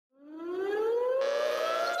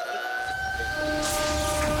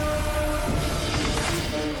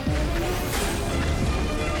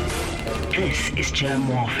This is Germ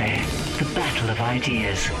Warfare, the battle of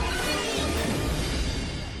ideas.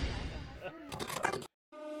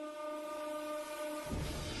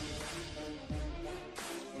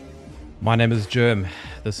 My name is Germ.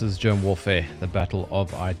 This is Germ Warfare, the battle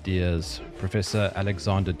of ideas. Professor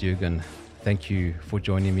Alexander Dugin, thank you for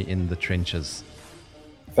joining me in the trenches.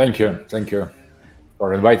 Thank you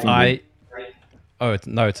for inviting me.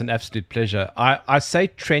 It's an absolute pleasure. I say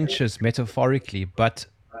trenches metaphorically, but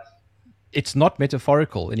it's not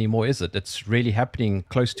metaphorical anymore, is it? It's really happening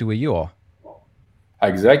close to where you are.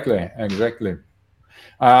 Exactly.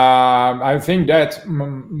 I think that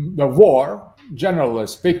the war, generally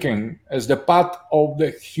speaking, is the part of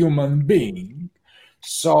the human being.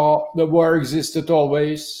 So the war existed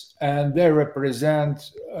always, and they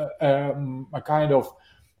represent a kind of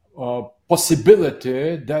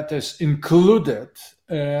possibility that is included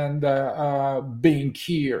in being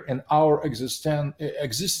here in our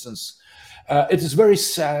existence. It is very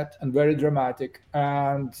sad and very dramatic,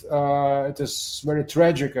 and it is very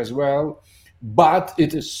tragic as well. But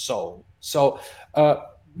it is so. So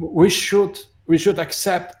we should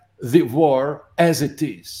accept the war as it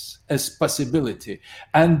is, as possibility,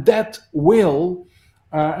 and that will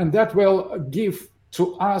give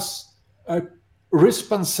to us a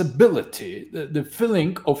responsibility, the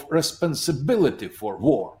feeling of responsibility for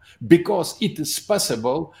war, because it is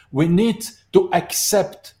possible. We need to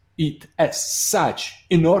accept it as such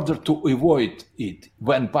in order to avoid it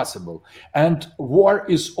when possible. And war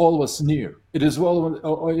is always near. It is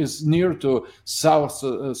always near to South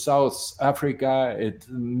Africa. It's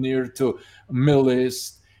near to Middle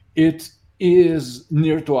East. It is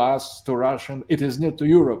near to us, to Russia. It is near to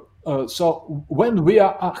Europe. So when we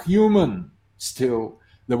are human, still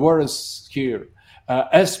the war is here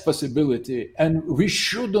as possibility, and we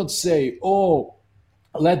should not say, "Oh,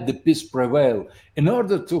 let the peace prevail." In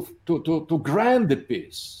order to grant the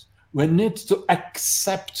peace, we need to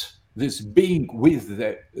accept this being with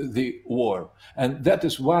the war. And that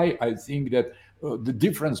is why I think that the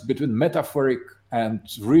difference between metaphoric and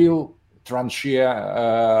real tranches,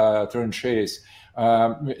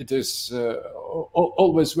 it is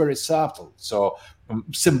always very subtle. So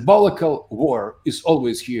symbolical war is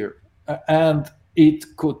always here, and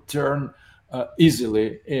it could turn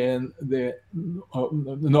easily in the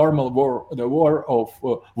normal war, the war of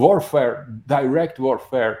warfare, direct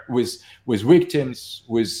warfare with victims,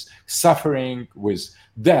 with suffering, with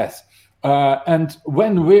death. And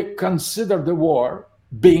when we consider the war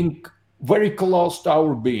being very close to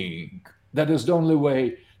our being, that is the only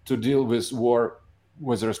way to deal with war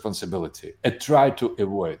with responsibility and try to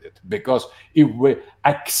avoid it. Because if we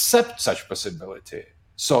accept such possibility,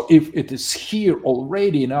 so if it is here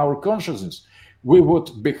already in our consciousness, we would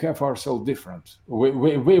behave ourselves different.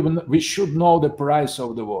 We should know the price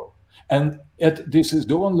of the war. And this is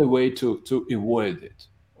the only way to avoid it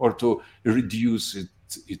or to reduce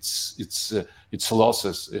its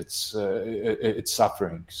losses, its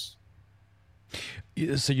sufferings.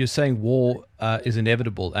 So you're saying war is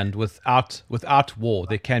inevitable, and without war,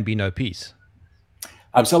 there can be no peace.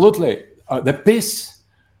 Absolutely. The peace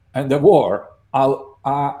and the war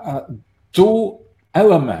are two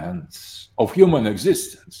elements of human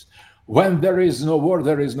existence. When there is no war,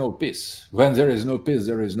 there is no peace. When there is no peace,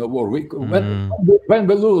 there is no war. When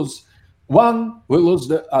we lose one, we lose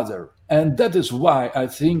the other. And that is why I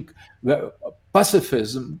think that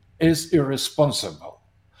pacifism is irresponsible.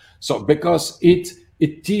 So because it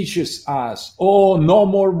teaches us, oh, no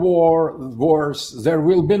more wars, there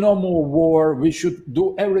will be no more war. We should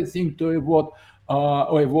do everything to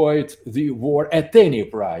avoid the war at any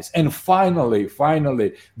price. And finally,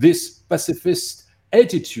 this pacifist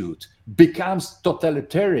attitude becomes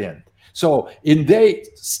totalitarian. So they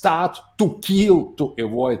start to kill to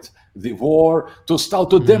avoid the war, to start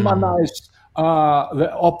to demonize the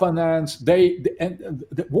opponents. And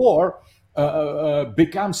the war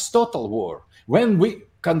becomes total war. When we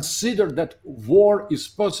consider that war is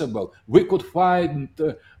possible, we could find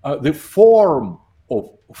the form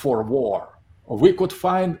for war. We could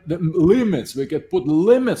find the limits. We could put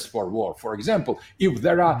limits for war. For example, if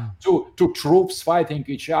there are two troops fighting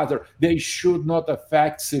each other, they should not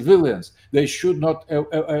affect civilians. They should not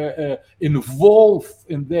involve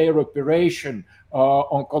in their operation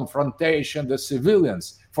on confrontation the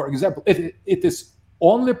civilians. For example, it is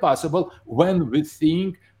only possible when we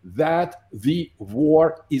think that the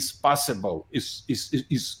war is possible,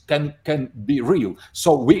 can be real.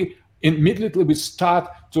 So we immediately start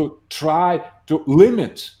to try to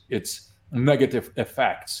limit its negative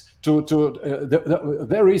effects.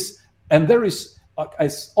 There is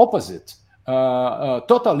as opposite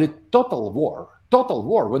total war. total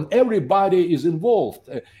war, when everybody is involved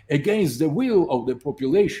against the will of the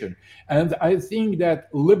population. And I think that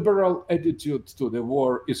liberal attitude to the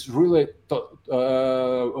war is really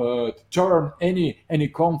to turn any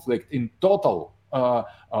conflict in total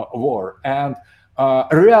war, and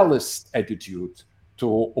realist attitude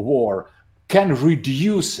to war can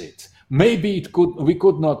reduce it. Maybe we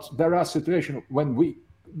could not. There are situations when we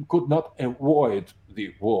could not avoid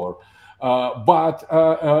the war, but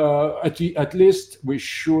at least we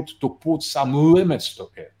should to put some limits to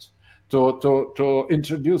it, to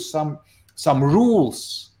introduce some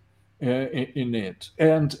rules in it,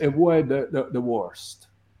 and avoid the worst.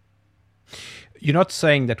 You're not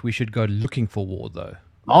saying that we should go looking for war, though.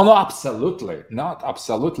 No, absolutely not.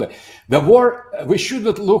 Absolutely, the war. We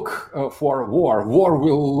shouldn't look for war. War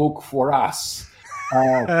will look for us.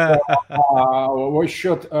 We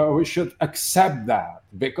should accept that,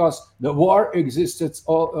 because the war existed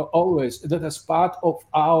always. That is part of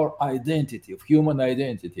our identity, of human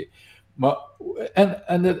identity. And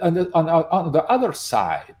on the other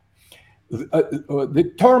side,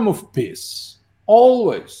 the term of peace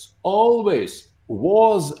always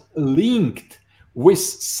was linked with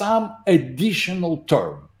some additional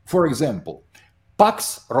term. For example,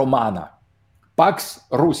 Pax Romana, Pax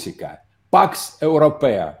Russica, Pax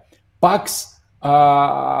Europea, Pax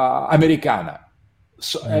Americana.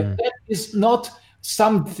 So that is not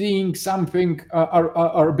something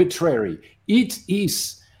arbitrary. It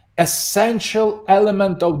is essential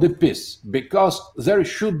element of the peace, because there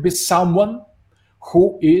should be someone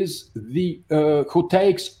who is who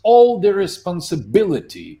takes all the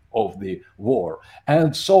responsibility of the war.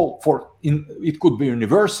 And so it could be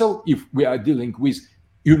universal if we are dealing with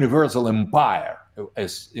universal empire,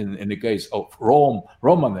 as in the case of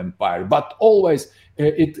Roman Empire, but always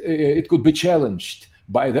it could be challenged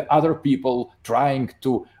by the other people trying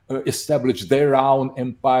to establish their own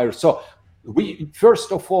empire. So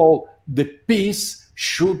first of all, the peace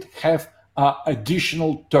should have an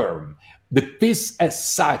additional term. The peace as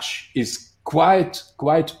such is quite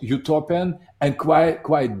utopian and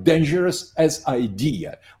quite dangerous as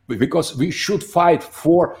idea, because we should fight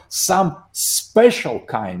for some special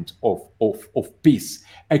kind of peace,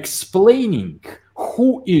 explaining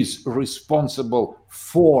who is responsible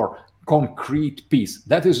for concrete peace.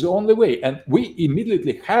 That is the only way. And we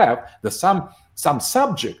immediately have some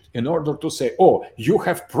subject in order to say, oh, you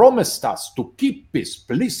have promised us to keep peace,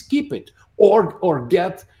 please keep it, or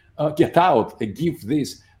get out, give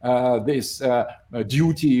this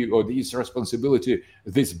duty or this responsibility,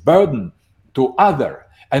 this burden to other.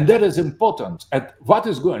 And that is important. And what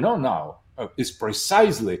is going on now is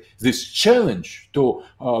precisely this challenge to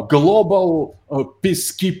global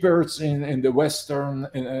peacekeepers in the Western,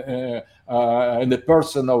 in the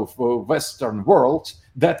person of Western world,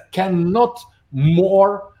 that cannot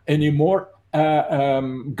anymore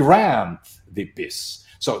grant the peace.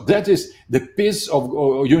 So that is the peace of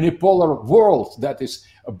unipolar world that is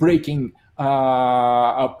breaking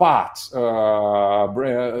apart,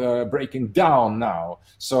 breaking down now.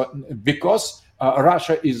 So because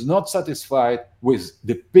Russia is not satisfied with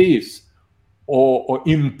the peace or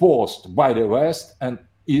imposed by the West, and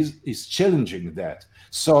is challenging that.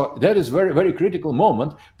 So that is very, very critical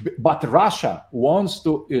moment. But Russia wants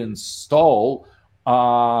to install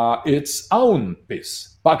its own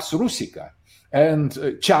peace, Pax Russica.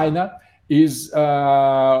 And China is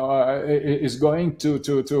going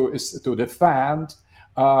to defend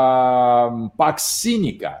Pax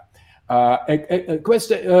Sinica,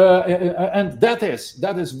 and that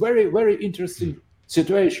is very, very interesting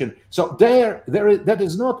situation. So that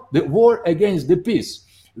is not the war against the peace.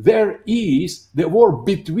 There is the war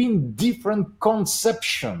between different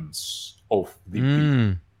conceptions of the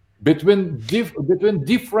peace, between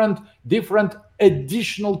different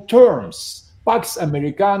additional terms. Pax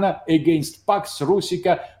Americana against Pax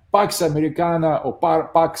Russica, Pax Americana or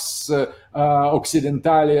Pax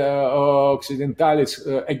Occidentalis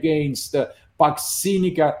against Pax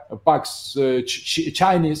Sinica, Pax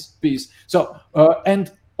Chinese peace. So,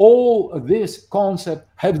 and all these concepts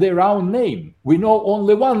have their own name. We know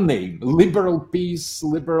only one name: liberal peace,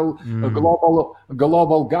 liberal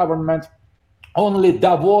global government. Only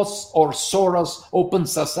Davos or Soros Open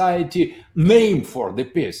Society name for the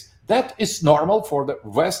peace. That is normal for the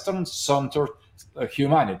Western-centered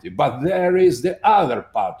humanity, but there is the other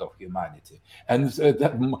part of humanity, and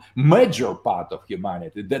the major part of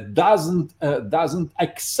humanity that doesn't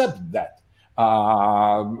accept that.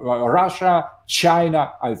 Russia,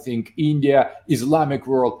 China, I think India, Islamic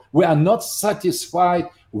world, we are not satisfied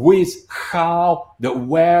with how the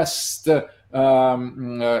West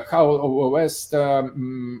West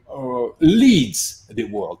leads the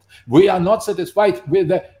world. We are not satisfied with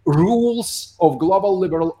the rules of global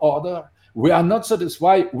liberal order. We are not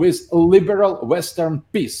satisfied with liberal Western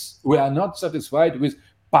peace. We are not satisfied with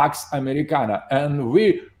Pax Americana, and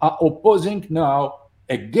we are opposing now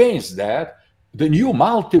against that the new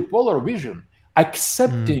multipolar vision,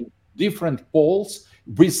 accepting different poles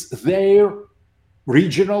with their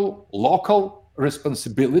regional, local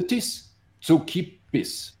responsibilities to keep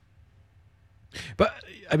peace. But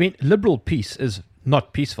I mean, liberal peace is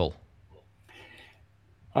not peaceful.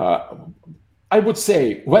 I would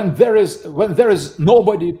say when there is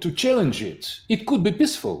nobody to challenge it, it could be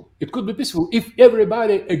peaceful. It could be peaceful if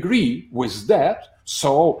everybody agree with that.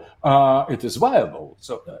 So it is viable.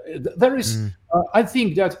 So there is. I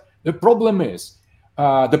think that the problem is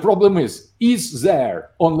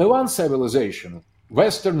there only one civilization,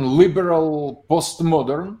 Western liberal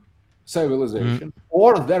postmodern civilization,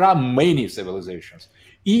 or there are many civilizations?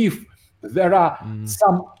 If there are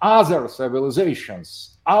some other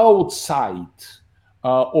civilizations outside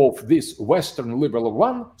of this Western liberal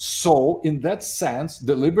one, so in that sense,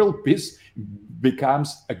 the liberal peace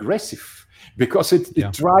becomes aggressive because it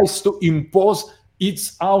tries to impose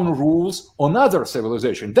its own rules on other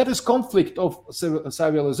civilizations. That is conflict of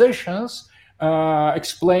civilizations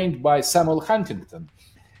explained by Samuel Huntington.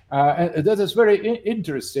 And that is very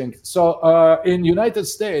interesting. So in United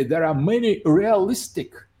States, there are many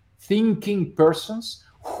realistic thinking persons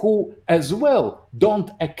who as well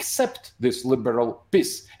don't accept this liberal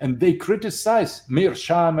peace, and they criticize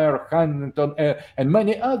Mearsheimer, Huntington, and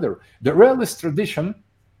many other. The realist tradition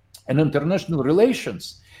and international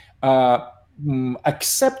relations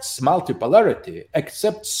accepts multipolarity,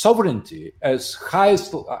 accepts sovereignty as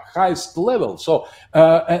highest level. So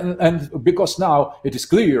and because now it is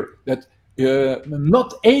clear that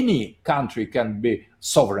not any country can be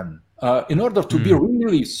sovereign. In order to be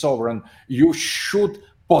really sovereign, you should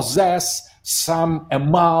possess some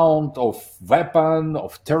amount of weapon,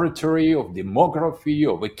 of territory, of demography,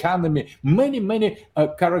 of economy, many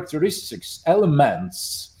characteristics,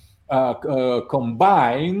 elements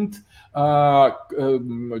combined can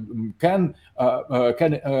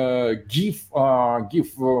give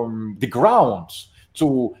the grounds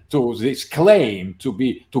to this claim to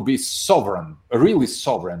be sovereign, really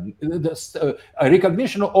sovereign. A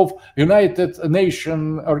recognition of United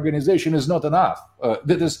Nations organization is not enough.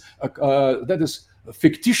 That is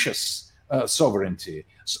fictitious sovereignty.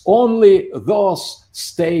 So only those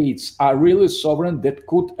states are really sovereign that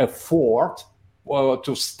could afford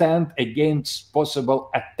to stand against possible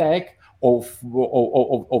attack of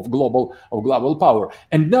global power.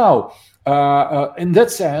 And now, in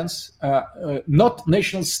that sense, not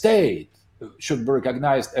nation state should be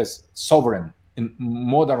recognized as sovereign in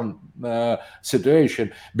modern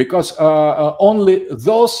situation, because only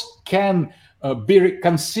those can be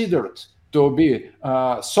considered to be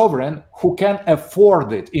sovereign who can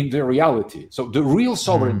afford it in the reality. So the real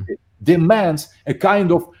sovereignty demands a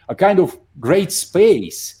kind of great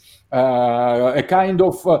space, a kind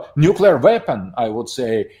of nuclear weapon, I would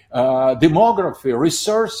say, demography,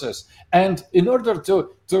 resources. And in order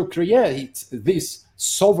to create this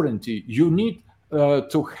sovereignty, you need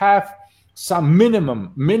to have some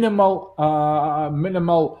minimal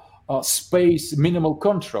space, minimal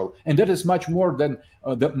control, and that is much more than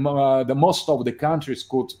the most of the countries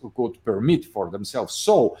could permit for themselves.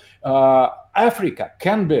 So Africa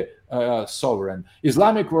can be sovereign,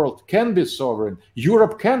 Islamic world can be sovereign,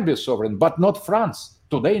 Europe can be sovereign, but not France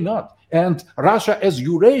today, not. And Russia as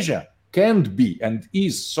Eurasia can be and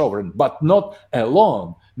is sovereign, but not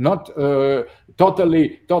alone, not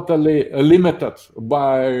totally limited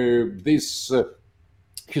by this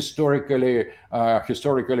historically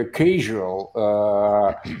casual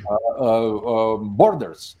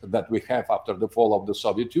borders that we have after the fall of the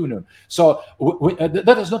Soviet Union. So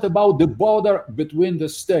that is not about the border between the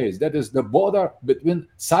states. That is the border between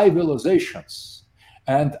civilizations.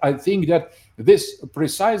 And I think that this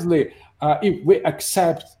precisely, if we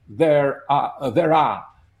accept there are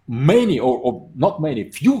many or not many,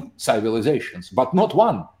 few civilizations, but not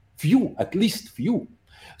one, few, at least few.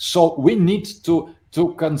 So we need to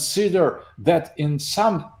consider that in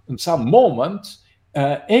some moment,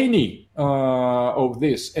 any of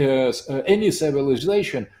this, any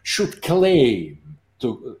civilization should claim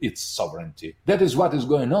to its sovereignty. That is what is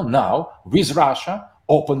going on now with Russia,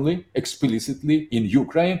 openly, explicitly in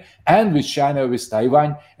Ukraine, and with China, with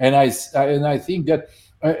Taiwan. And I think that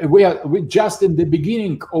we're just in the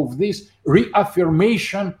beginning of this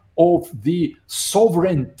reaffirmation of the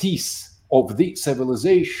sovereignties of the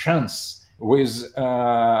civilizations with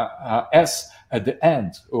S at the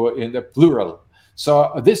end, or in the plural.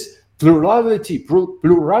 So this plurality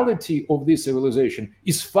of this civilization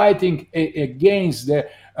is fighting against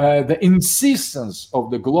the insistence of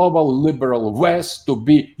the global liberal West to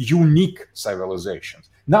be unique civilizations.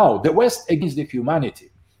 Now, the West against the humanity,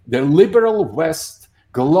 the liberal West,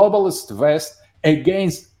 globalist West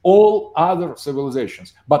against all other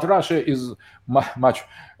civilizations. But Russia is much,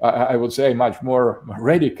 I would say, much more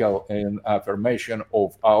radical in affirmation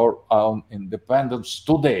of our own independence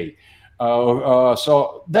today.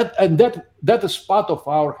 So that is part of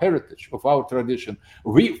our heritage, of our tradition.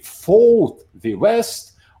 We fought the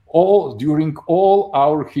West during all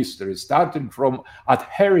our history, starting from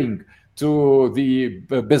adhering to the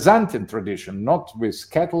Byzantine tradition, not with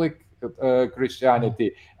Catholic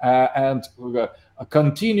Christianity, and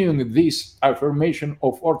continuing this affirmation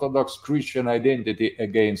of Orthodox Christian identity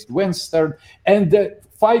against Western. And the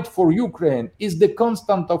fight for Ukraine is the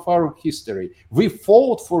constant of our history. We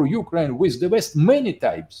fought for Ukraine with the West many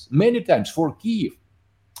times for Kiev.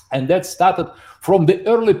 And that started from the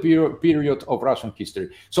early period of Russian history.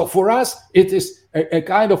 So for us, it is a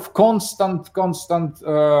kind of constant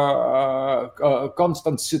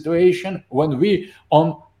situation when we,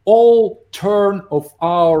 on all turn of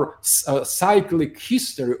our cyclic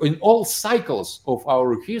history, in all cycles of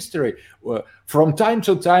our history, from time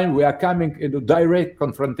to time, we are coming into direct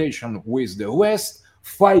confrontation with the West,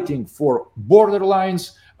 fighting for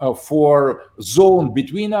borderlines, for zone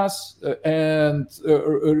between us, and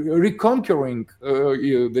reconquering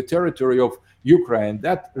the territory of Ukraine.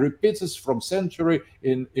 That repeats from century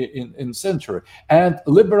in century. And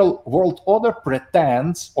liberal world order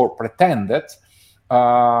pretends, or pretended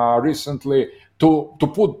recently, to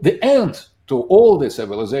put the end to all the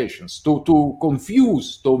civilizations, to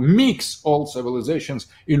confuse, to mix all civilizations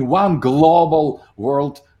in one global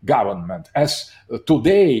world government. As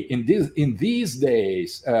today, in these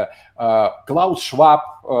days, Klaus Schwab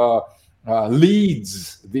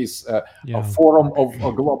leads this forum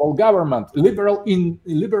of global government.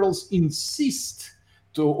 Liberals insist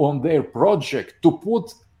on their project to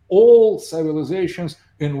put all civilizations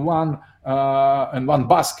in one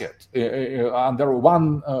basket, under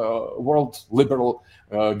one world liberal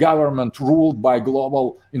government ruled by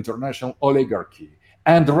global international oligarchy.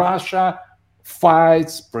 And Russia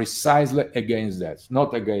fights precisely against that,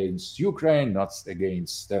 not against Ukraine, not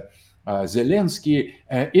against Zelensky.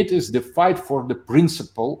 It is the fight for the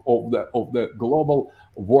principle of the global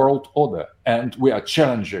world order, and we are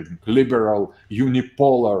challenging liberal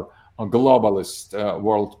unipolar globalist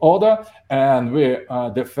world order, and we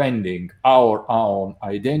are defending our own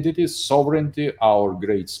identity, sovereignty, our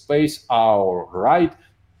great space, our right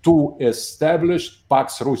to establish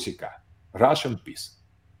Pax Russica, Russian peace.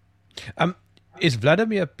 Is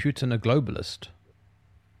Vladimir Putin a globalist?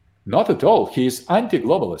 Not at all. He is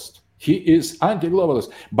anti-globalist.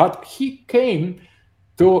 But he came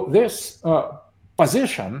to this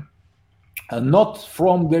position not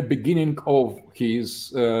from the beginning of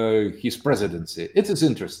his presidency. It is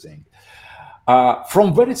interesting.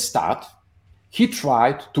 From very start, he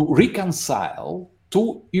tried to reconcile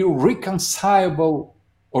two irreconcilable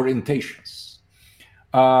orientations.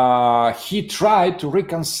 He tried to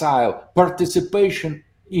reconcile participation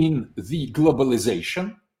in the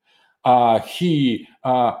globalization. He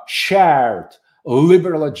shared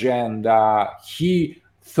liberal agenda. He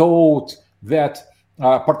thought that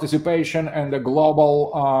participation in the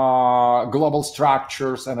global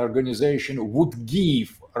structures and organization would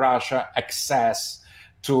give Russia access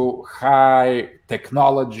to high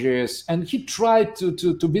technologies, and he tried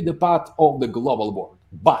to be the part of the global world,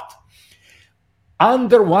 but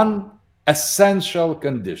under one essential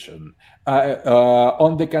condition,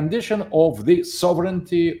 on the condition of the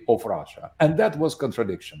sovereignty of Russia, and that was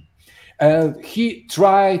contradiction. And he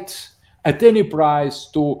tried at any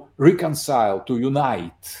price to reconcile, to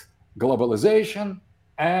unite globalization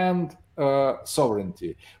and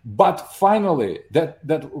sovereignty. But finally,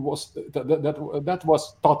 that was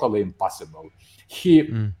totally impossible. He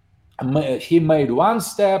made one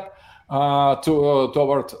step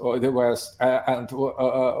toward the West, and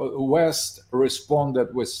West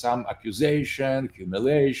responded with some accusation,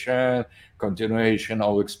 humiliation, continuation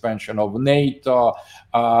of expansion of NATO,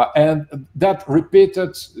 and that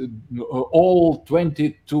repeated all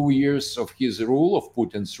 22 years of his rule, of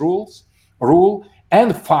Putin's rule,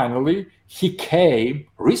 and finally he came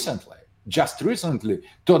just recently,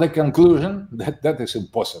 to the conclusion that that is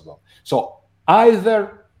impossible. So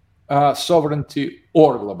either sovereignty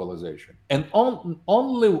or globalization. And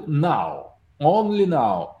only now,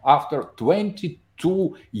 after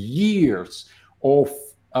 22 years of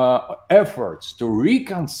efforts to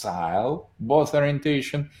reconcile both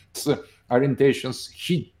orientations,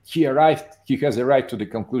 he has arrived to the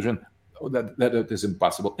conclusion that it is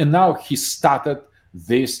impossible. And now he started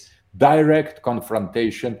this direct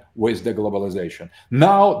confrontation with the globalization.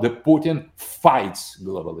 Now the Putin fights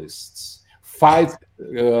globalists, fights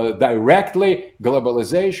directly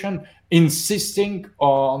globalization, insisting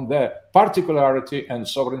on the particularity and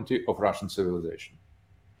sovereignty of Russian civilization.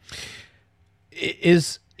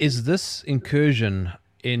 Is this incursion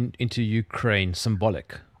into Ukraine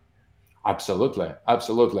symbolic? Absolutely,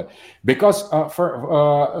 because the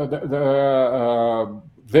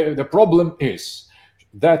problem is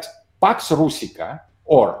that Pax Russica,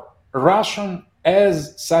 or Russian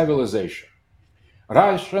as civilization,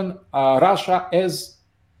 Russia as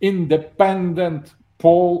independent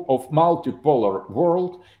pole of multipolar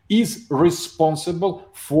world, is responsible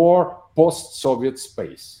for post-Soviet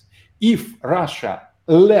space. If Russia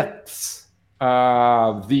lets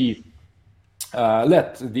the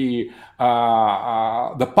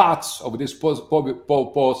parts of this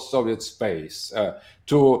post-Soviet space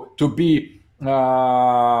to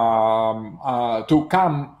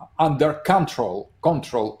come under control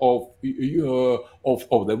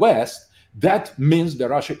of the West, that means that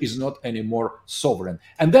Russia is not anymore sovereign.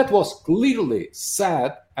 And that was clearly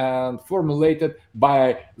said and formulated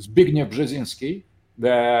by Zbigniew Brzezinski,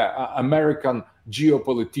 the American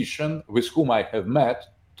geopolitician with whom I have met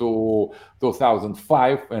to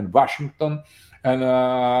 2005 in Washington.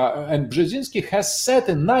 And Brzezinski has said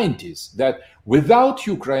in the 90s that without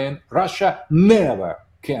Ukraine, Russia never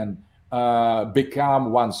can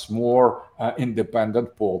become once more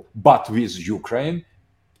independent pole. But with Ukraine,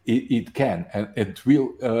 it can, and it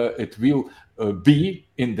will be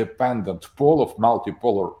independent pole of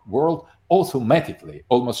multipolar world automatically,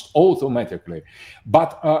 almost automatically.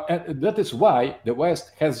 But that is why the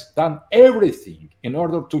West has done everything in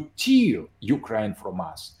order to tear Ukraine from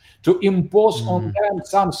us, to impose on them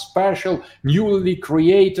some special, newly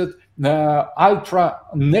created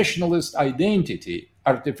ultra-nationalist identity,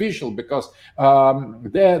 artificial, because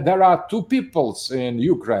there are two peoples in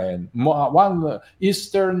Ukraine, one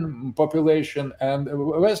Eastern population and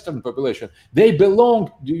Western population. They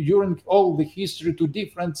belong during all the history to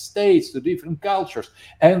different states, to different cultures,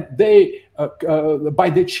 and they, by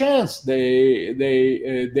the chance, they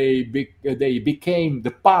became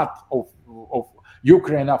the part of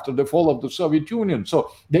Ukraine after the fall of the Soviet Union.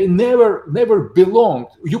 So they never belonged.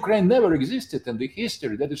 Ukraine never existed in the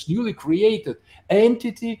history. That is newly created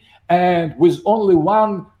entity, and with only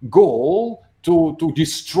one goal: to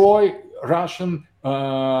destroy Russian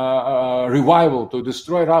revival, to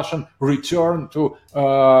destroy Russian return to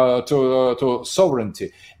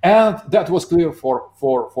sovereignty. And that was clear for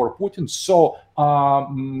Putin. So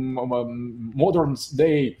modern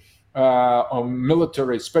day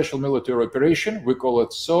special military operation, we call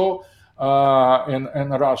it so, in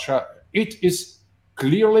Russia, it is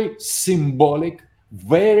clearly symbolic,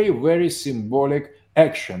 very, very symbolic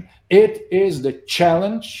action. It is the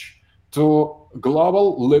challenge to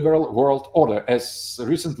global liberal world order, as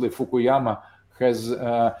recently Fukuyama has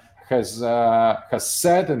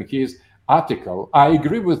said in his article. I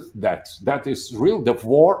agree with that. That is real. The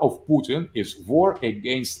war of Putin is war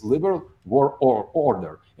against liberal world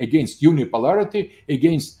order, against unipolarity,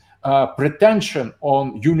 against pretension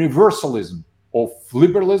on universalism of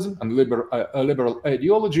liberalism and liberal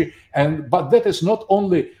ideology. But that is not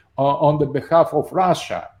only on the behalf of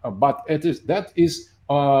Russia, but that is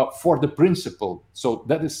for the principle. So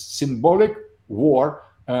that is symbolic war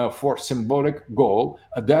for symbolic goal.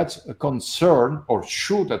 That's a concern, or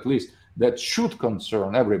should at least, that should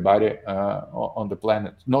concern everybody on the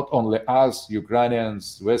planet, not only us,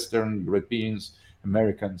 Ukrainians, Western Europeans,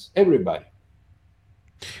 Americans, everybody.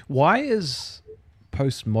 Why is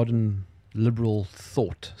postmodern liberal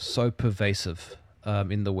thought so pervasive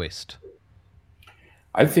in the West?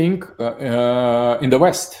 I think in the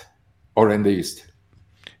West or in the East.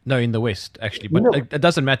 No, in the West, actually. But it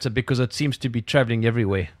doesn't matter because it seems to be traveling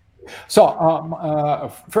everywhere. So,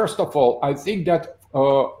 first of all, I think that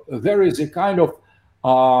there is a kind of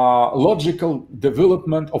logical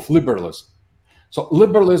development of liberalism. So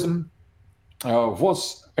liberalism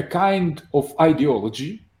was a kind of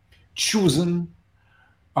ideology chosen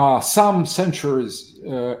some centuries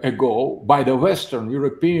ago by the Western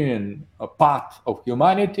European part of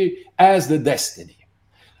humanity as the destiny.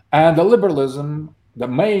 And the liberalism,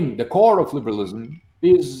 the core of liberalism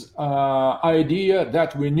is idea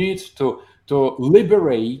that we need to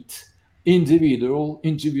liberate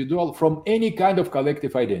individual from any kind of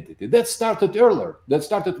collective identity. That started earlier. That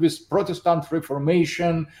started with Protestant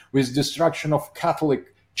Reformation, with destruction of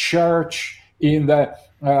Catholic church in the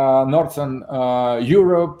northern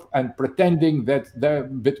Europe, and pretending that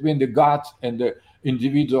between the God and the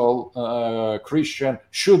individual Christian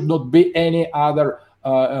should not be any other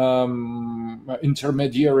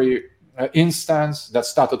intermediary instance that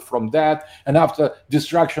started from that. And after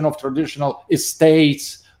destruction of traditional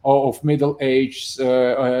estates of Middle Age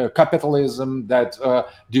capitalism that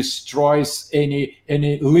destroys any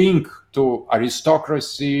link to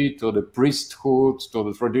aristocracy, to the priesthood, to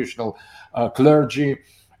the traditional clergy,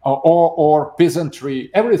 or peasantry.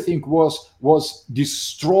 Everything was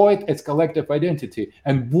destroyed as collective identity,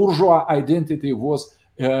 and bourgeois identity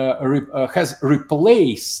has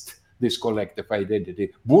replaced this collective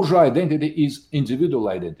identity. Bourgeois identity is individual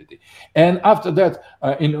identity. And after that,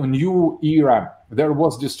 in a new era, there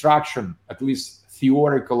was destruction, at least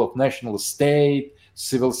theoretical, of national state,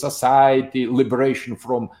 civil society, liberation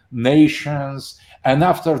from nations. And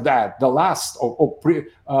after that, the last,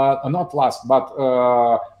 not last, but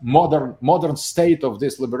modern state of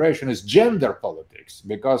this liberation is gender politics,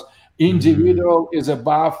 because individual is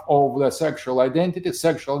above of the sexual identity.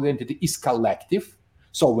 Sexual identity is collective.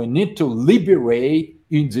 So we need to liberate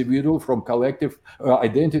individual from collective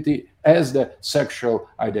identity as the sexual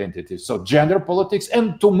identity. So gender politics.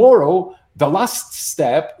 And tomorrow, the last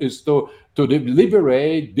step is to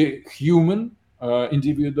liberate the human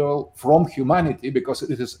individual from humanity, because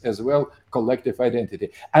it is as well collective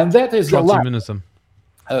identity. And that is transhumanism.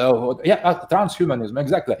 Transhumanism,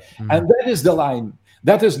 exactly. And that is the line.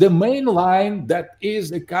 That is the main line. That is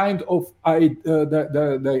the kind of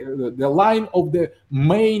the line of the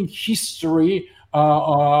main history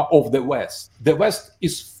of the West. The West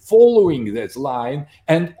is following that line,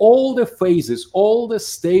 and all the phases, all the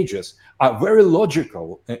stages are very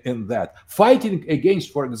logical in that. Fighting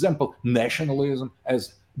against, for example, nationalism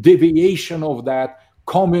as deviation of that,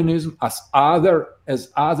 communism as other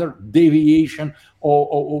deviation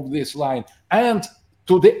of this line, and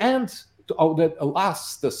to the end of the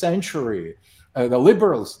last century, the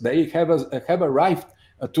liberals, they have arrived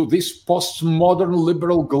to this postmodern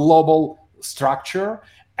liberal global structure,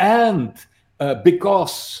 and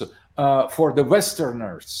because for the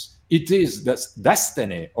Westerners it is this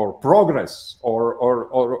destiny or progress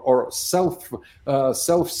or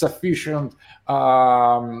self-sufficient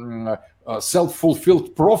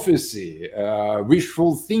self-fulfilled prophecy,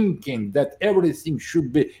 wishful thinking that everything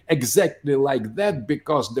should be exactly like that,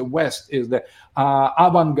 because the West is the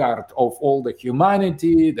avant-garde of all the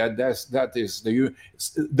humanity. That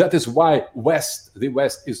is why the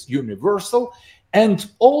West is universal,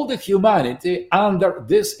 and all the humanity under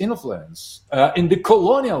this influence in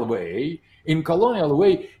colonial way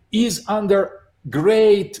is under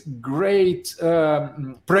great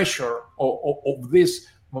pressure of this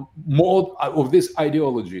mode of this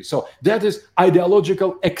ideology. So that is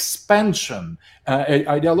ideological expansion,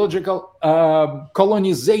 ideological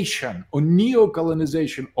colonization or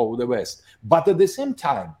neo-colonization of the West. But at the same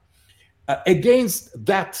time, against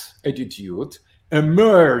that attitude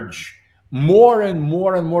emerge more and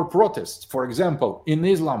more protests. For example, in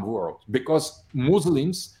Islam world, because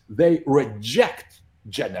Muslims, they reject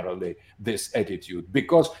generally this attitude,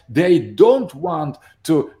 because they don't want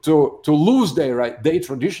to lose their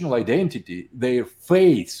traditional identity, their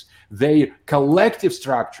faiths, their collective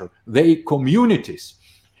structure, their communities.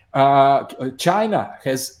 China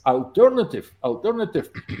has alternative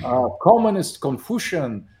communist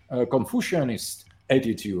Confucianist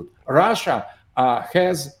attitude. Russia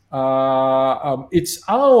has its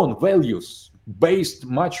own values based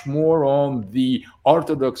much more on the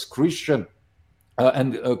Orthodox Christian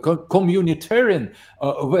and communitarian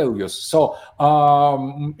values. So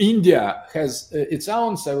India has its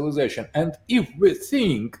own civilization, and if we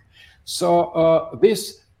think so,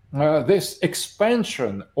 this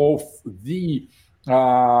expansion of the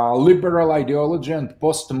liberal ideology and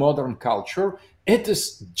postmodern culture, it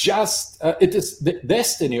is the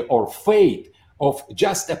destiny or fate of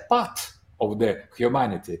just a part of the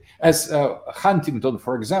humanity. As Huntington,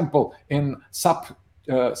 for example, in sub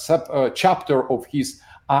chapter of his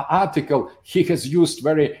article, he has used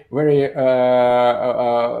very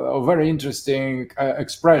interesting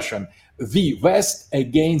expression: the West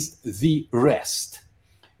against the rest.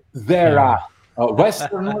 There are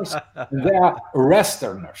Westerners, there are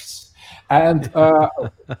Westerners, and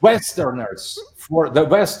Westerners. For the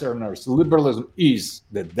Westerners, liberalism is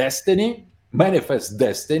the destiny, manifest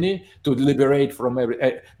destiny to liberate from every.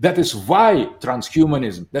 That is why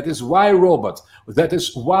transhumanism, that is why robots, that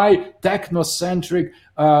is why technocentric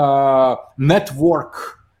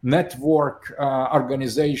network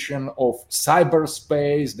organization of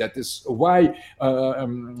cyberspace, that is why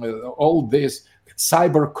all this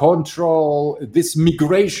cyber control, this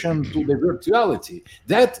migration to the virtuality.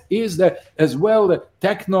 That is as well the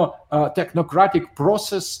technocratic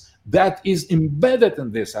process that is embedded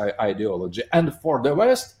in this ideology. And for the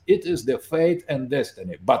West, it is the fate and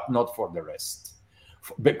destiny, but not for the rest.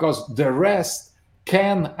 Because the rest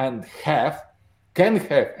can have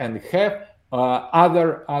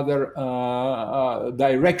other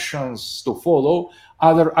directions to follow,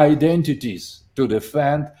 other identities to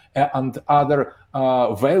defend, and other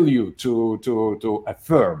value to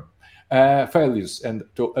affirm, values and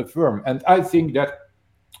to affirm. And I think that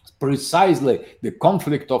precisely the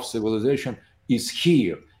conflict of civilization is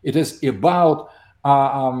here. It is about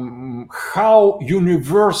how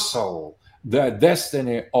universal the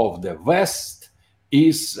destiny of the West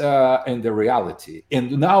is in the reality.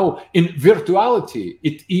 And now in virtuality,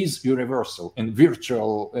 it is universal in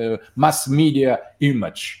virtual mass media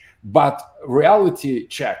image. But reality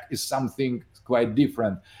check is something quite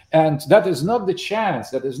different. And that is not the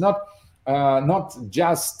chance. That is not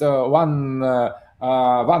just one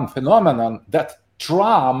phenomenon that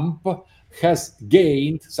Trump has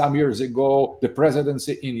gained some years ago the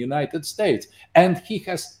presidency in the United States. And he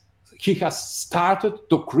has started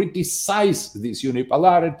to criticize this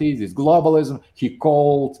unipolarity, this globalism. He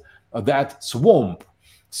called that swamp.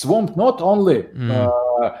 Swamp not only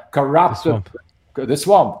corrupted the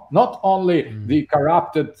swamp, not only the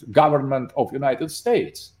corrupted government of United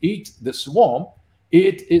States. The swamp.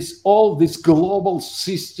 It is all this global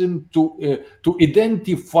system to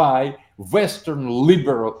identify Western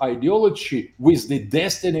liberal ideology with the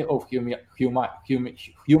destiny of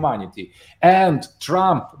humanity. And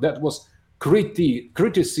Trump, that was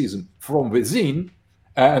criticism from within,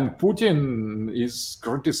 and Putin is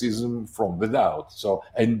criticism from without. So,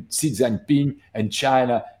 and Xi Jinping and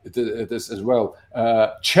China, it is as well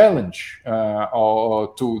challenge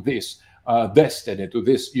to this destiny, to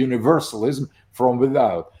this universalism from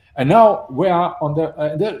without. And now we are on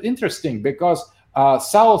the interesting, because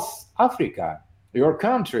South Africa, your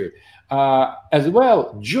country, as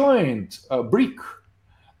well joined BRIC,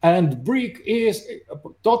 and BRIC is a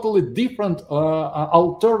totally different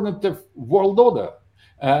alternative world order.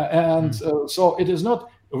 So it is not,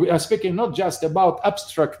 we are speaking not just about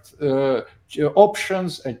abstract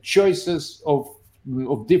options and choices of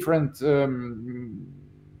different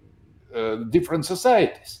different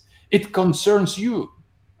societies. It concerns you,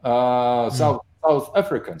 South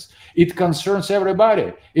Africans. It concerns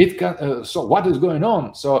everybody. So what is going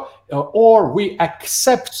on? So, or we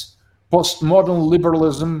accept postmodern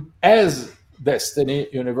liberalism as destiny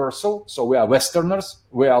universal. So we are Westerners.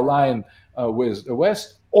 We align with the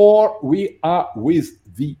West, or we are with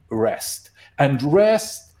the rest. And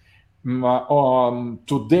rest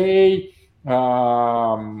today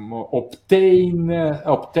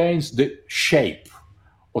obtains the shape,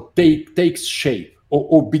 or takes shape,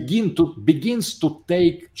 or begins to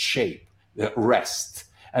take shape, the rest.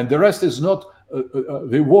 And the rest is not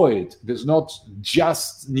the void. There's not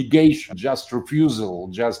just negation, just refusal,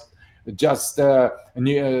 just no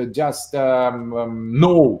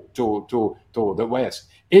to the West.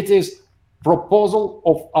 It is proposal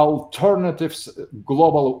of alternatives,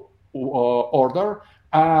 global order,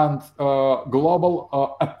 and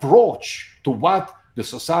global approach to what the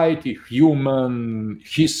society, human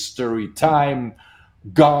history, time,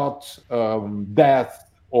 God, death,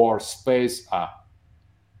 or space are.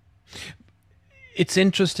 It's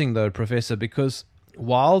interesting, though, Professor, because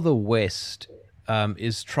while the West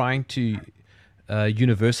is trying to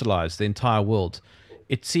universalize the entire world,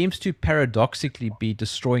 it seems to paradoxically be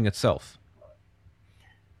destroying itself.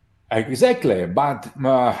 Exactly, but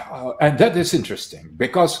and that is interesting,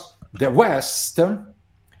 because the West,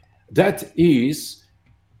 that is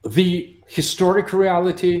the historic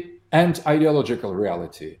reality and ideological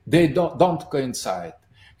reality. They don't coincide.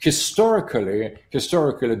 Historically,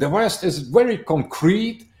 the West is very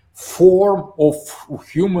concrete form of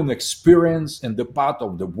human experience in the part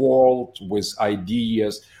of the world, with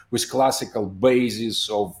ideas, with classical basis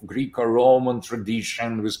of Greco-Roman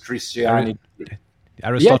tradition, with Christianity.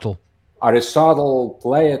 Aristotle. Yes. Aristotle,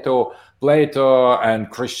 Plato, and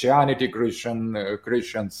Christianity, Christian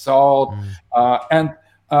thought, and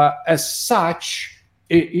as such,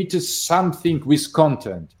 it is something with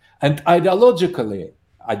content. And ideologically,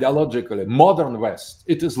 modern West,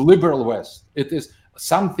 it is liberal West. It is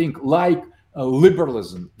something like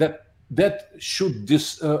liberalism that should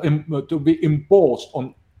to be imposed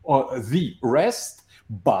on the rest,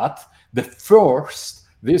 but the first.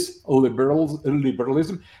 This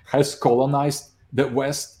liberalism has colonized the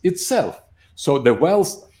West itself. So the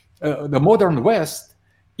modern West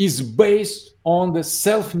is based on the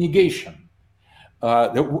self-negation.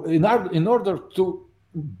 in order to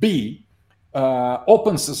be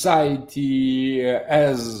open society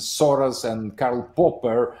as Soros and Karl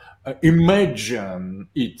Popper imagine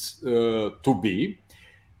it to be,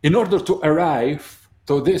 in order to arrive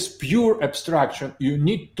to this pure abstraction, you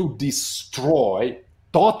need to destroy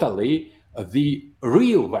totally the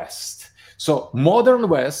real West. So modern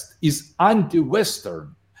West is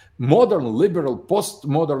anti-Western. Modern liberal,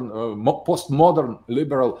 postmodern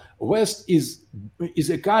liberal West is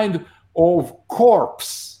a kind of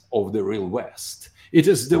corpse of the real West. It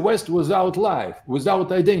is the West without life,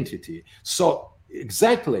 without identity. So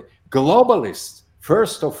exactly, globalists,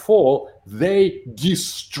 first of all, they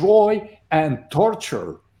destroy and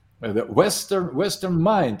torture the Western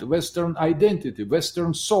mind, Western identity,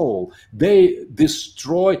 Western soul. They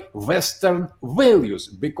destroy Western values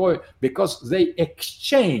because they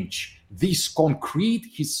exchange these concrete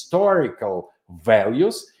historical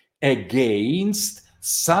values against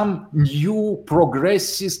some new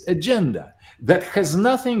progressist agenda that has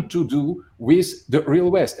nothing to do with the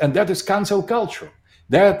real West. And that is cancel culture.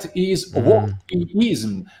 That is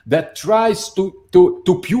wokeism that tries to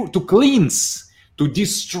cleanse, to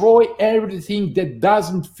destroy everything that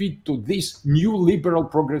doesn't fit to this new liberal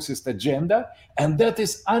progressist agenda, and that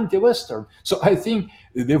is anti-Western. So I think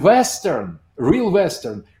the Western, real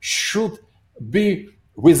Western, should be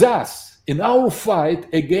with us in our fight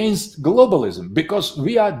against globalism, because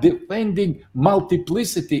we are defending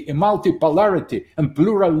multiplicity, multipolarity, and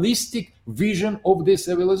pluralistic vision of these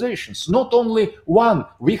civilizations. Not only one,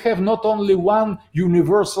 we have not only one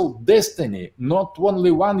universal destiny, not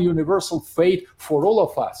only one universal fate for all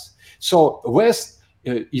of us. So West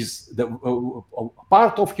is the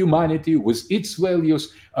part of humanity with its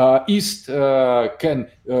values. East can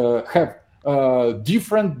have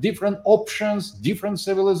different options, different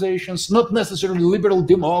civilizations, not necessarily liberal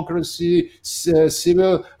democracy,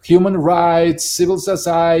 civil human rights, civil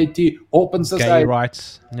society, open society.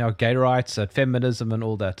 Gay rights, feminism, and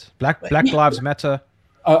all that. Black Lives Matter.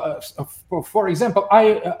 For example,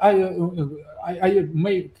 I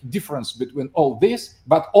make difference between all this,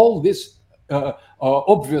 but all this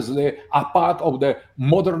obviously are part of the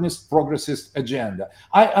modernist progressist agenda.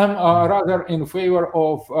 I am rather in favor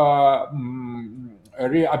of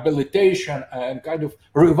rehabilitation and kind of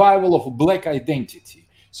revival of Black identity.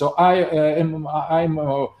 So I'm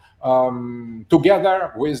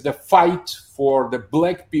together with the fight for the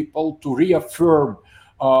Black people to reaffirm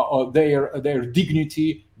their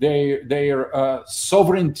dignity, their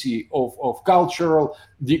sovereignty of cultural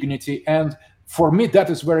dignity. And for me, that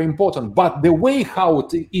is very important. But the way how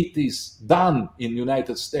it is done in the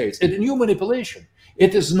United States, it's a new manipulation.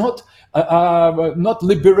 It is not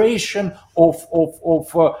liberation of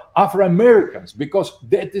Afro-Americans, because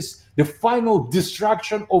that is the final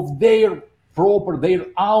destruction of their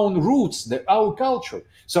own roots, our culture.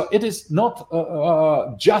 So it is not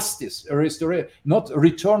justice, not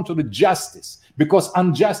return to the justice, because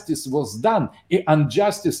injustice was done.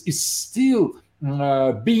 Injustice is still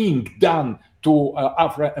being done to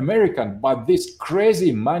Afro-American by these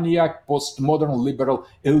crazy maniac postmodern liberal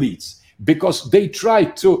elites, because they try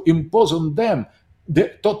to impose on them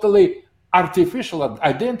the totally artificial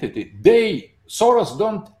identity. Soros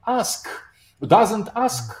doesn't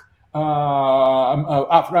ask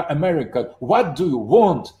Afro-American, what do you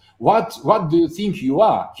want? What do you think you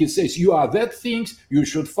are? He says, you are that things. You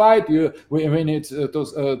should fight. We need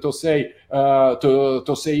to say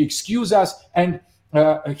excuse us, and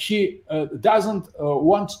he doesn't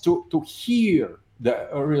want to hear the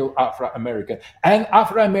real Afro-American. And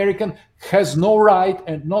Afro-American has no right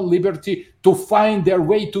and no liberty to find their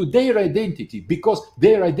way to their identity, because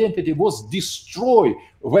their identity was destroyed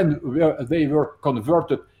when they were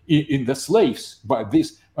converted in the slaves by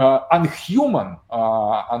this unhuman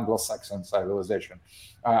Anglo-Saxon civilization,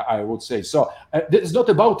 I would say. So it's not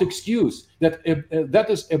about excuse. That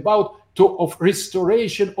is about of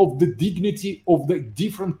restoration of the dignity of the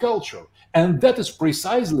different culture, and that is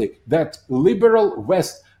precisely that liberal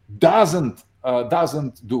West doesn't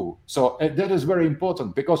do. So that is very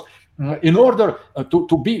important, because in order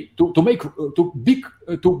to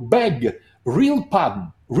beg real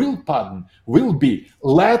pardon will be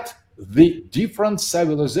let the different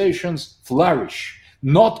civilizations flourish,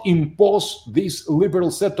 not impose this liberal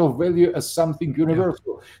set of value as something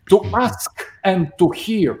universal. To ask and to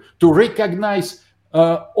hear, to recognize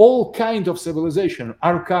all kind of civilization,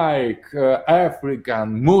 archaic,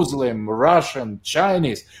 African, Muslim, Russian,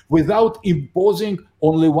 Chinese, without imposing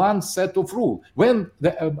only one set of rules. When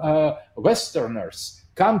the Westerners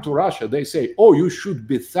come to Russia, they say, oh, you should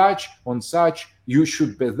be such on such, you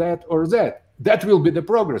should be that or that. That will be the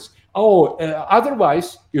progress.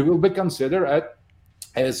 Otherwise, you will be considered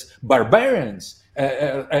as barbarians,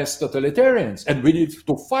 as totalitarians, and we need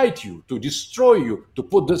to fight you, to destroy you, to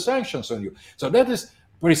put the sanctions on you. So that is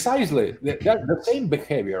precisely the same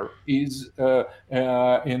behavior is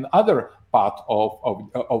in other part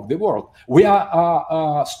of the world. We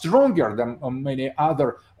are stronger than many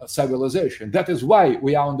other civilizations. That is why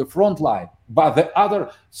we are on the front line. But the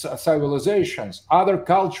other civilizations, other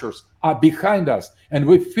cultures are behind us, and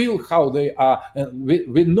we feel how they are, and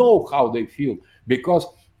we know how they feel, because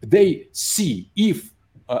they see if,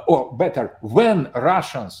 or better, when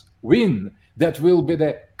Russians win, that will be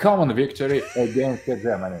the common victory against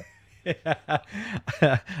Germany. I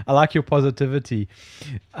like your positivity,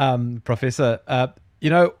 Professor.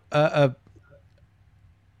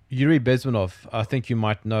 Yuri Bezmenov, I think you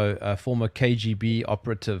might know, a former KGB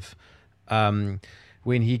operative,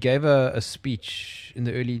 when he gave a speech in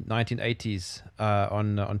the early 1980s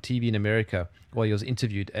on TV in America, while he was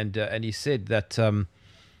interviewed, and he said that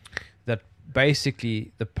that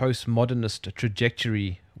basically the postmodernist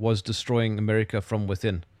trajectory was destroying America from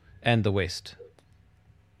within and the West.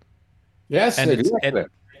 Yes, exactly.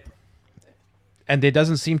 And there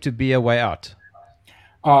doesn't seem to be a way out.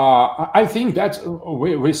 I think that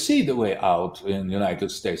we see the way out in the United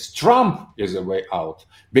States. Trump is a way out,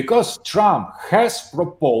 because Trump has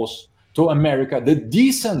proposed to America the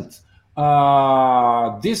decent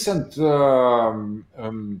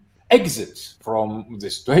exit from the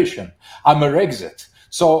situation, Ameriexit.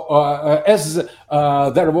 So as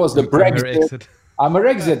there was the Brexit,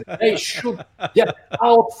 Ameriexit, they should get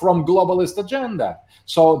out from globalist agenda.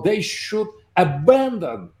 So they should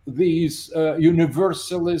abandon these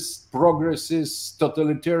universalist, progressist,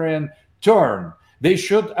 totalitarian turn. They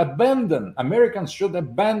should abandon, Americans should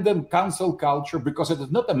abandon cancel culture, because it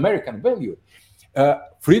is not American value.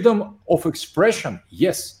 Freedom of expression,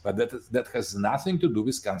 yes, but that has nothing to do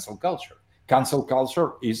with cancel culture. Cancel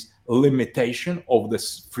culture is a limitation of the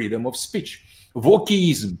freedom of speech.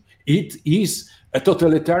 Wokeism, it is a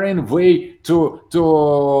totalitarian way to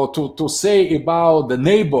say about the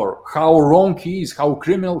neighbor how wrong he is, how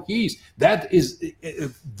criminal he is. That is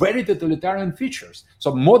very totalitarian features.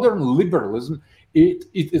 So modern liberalism, it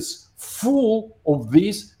is full of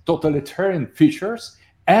these totalitarian features.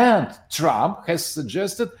 And Trump has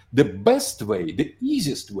suggested the best way, the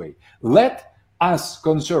easiest way. Let us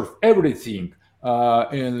conserve everything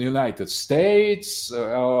in the United States,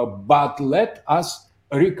 but let us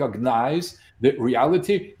recognize the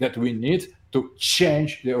reality that we need to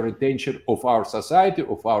change the orientation of our society,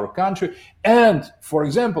 of our country. And, for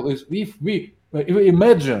example, if we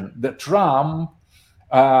imagine that Trump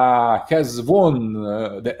has won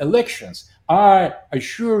the elections, I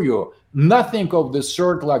assure you, nothing of the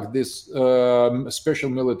sort like this special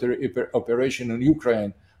military operation in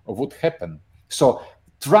Ukraine would happen. So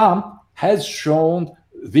Trump has shown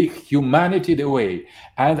the humanity the way.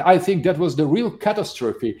 And I think that was the real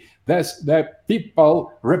catastrophe. That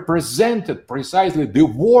people represented precisely the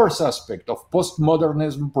worst aspect of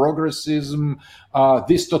postmodernism, progressism,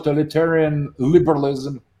 this totalitarian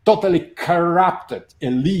liberalism, totally corrupted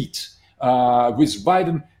elite with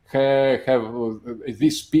Biden have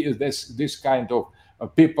this kind of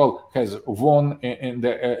people has won in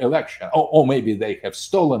the election, or maybe they have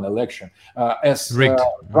stolen election, as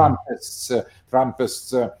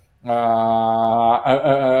Trumpists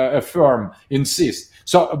affirm, insist.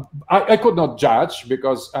 So I could not judge,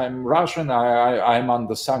 because I'm Russian. I'm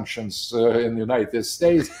under sanctions in the United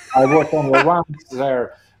States. I work only once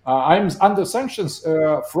there. I'm under sanctions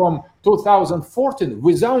from 2014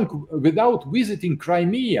 without visiting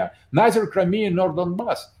Crimea, neither Crimea nor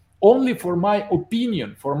Donbass, only for my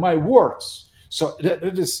opinion, for my words. So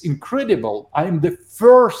that is incredible. I'm the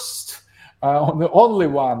first, the only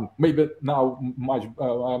one, maybe now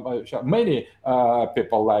many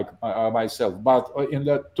people like myself, but in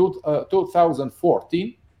the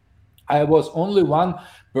 2014, I was only one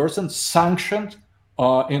person sanctioned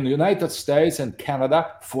in the United States and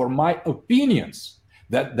Canada for my opinions,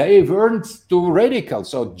 that they weren't too radical.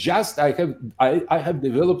 So just I have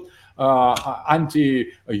developed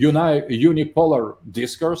anti-unipolar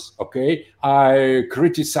discourse. Okay, I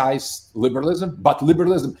criticized liberalism, but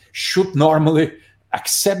liberalism should normally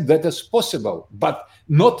accept that as possible, but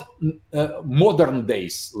not modern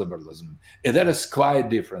days liberalism. And that is quite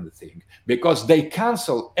different thing, because they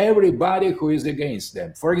cancel everybody who is against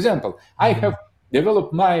them. For example, I have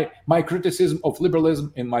developed my criticism of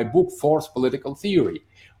liberalism in my book Force Political Theory,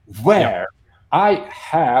 where I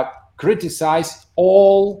have criticized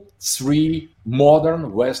all three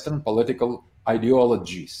modern Western political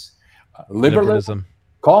ideologies: liberalism,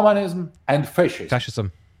 communism, and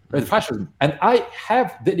fascism. Fascism. And I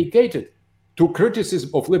have dedicated to criticism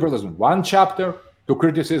of liberalism one chapter, to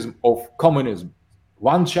criticism of communism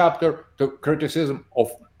one chapter, to criticism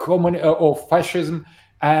of fascism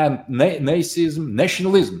and Nazism,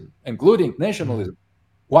 nationalism, including nationalism,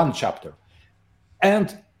 one chapter.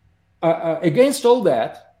 And against all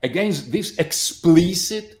that, against this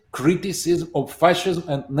explicit criticism of fascism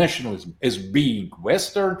and nationalism as being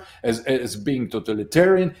Western, as being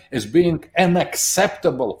totalitarian, as being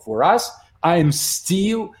unacceptable for us, I'm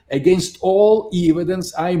still, against all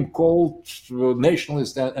evidence, I'm called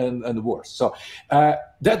nationalist and worse. So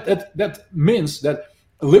that means that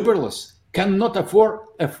liberals cannot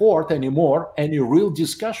afford anymore any real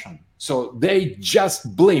discussion. So they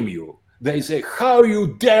just blame you. They say, how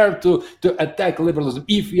you dare to attack liberalism?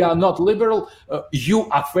 If you are not liberal, you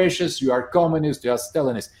are fascist, you are communist, you are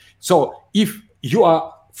Stalinist. So if you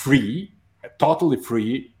are free, totally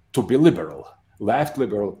free to be liberal, left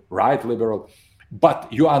liberal, right liberal, but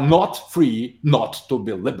you are not free not to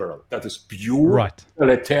be liberal. That is pure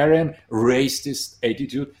totalitarian, racist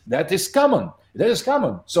attitude. That is common. That is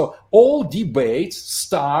common. So all debates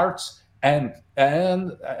start and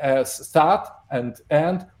end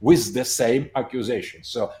with the same accusation.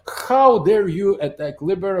 So how dare you attack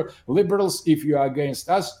liberals? If you are against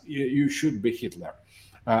us, you should be Hitler,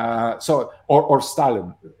 or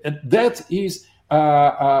Stalin. And that is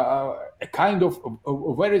a kind of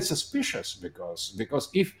very suspicious, because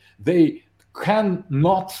if they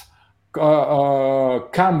cannot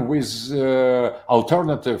come with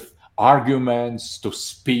alternative arguments to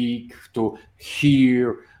speak, to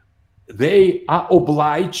hear, they are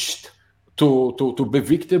obliged to be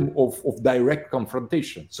victim of direct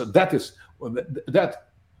confrontation. So that is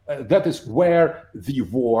where the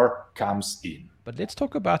war comes in. But let's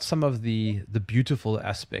talk about some of the beautiful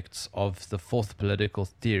aspects of the fourth political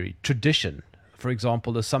theory. Tradition, for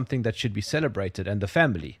example, is something that should be celebrated, and the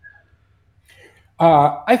family.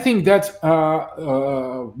 I think that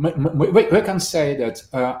we can say that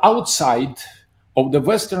outside of the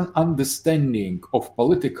Western understanding of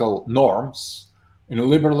political norms, in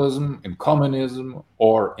liberalism, in communism,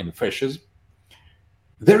 or in fascism,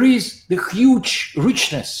 there is the huge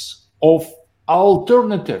richness of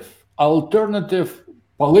alternative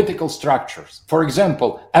political structures. For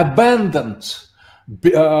example, abandoned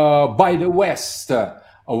by the West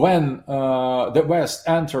when the West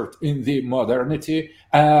entered in the modernity,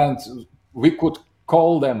 and we could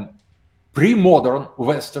call them pre-modern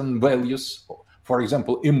Western values. For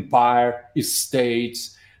example, empire,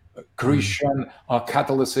 estates, Christian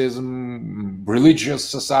Catholicism, religious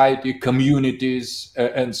society, communities,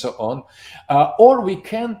 and so on. Or we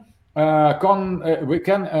can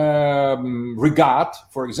regard,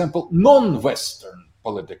 for example, non-Western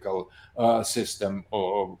political system,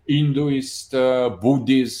 of Hinduist,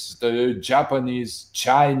 Buddhist, Japanese,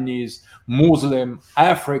 Chinese, Muslim,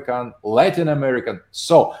 African, Latin American.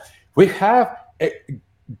 So we have a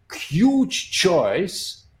huge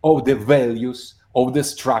choice of the values, of the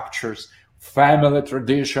structures, family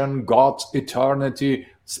tradition, God, eternity,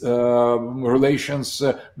 relations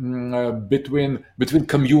between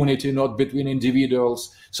community, not between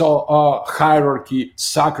individuals. So hierarchy,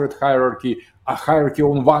 sacred hierarchy, a hierarchy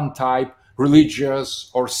on one type,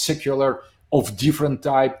 religious or secular of different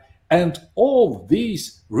type, and all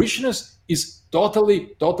these richness is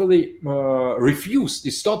totally refused,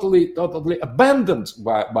 is totally abandoned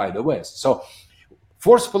by the West. So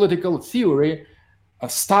fourth political theory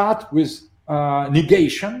start with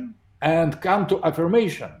negation and come to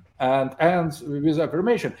affirmation, and ends with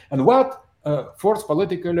affirmation. And what fourth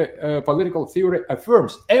political theory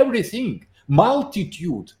affirms? Everything,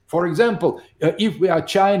 multitude. For example, if we are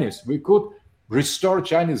Chinese, we could restore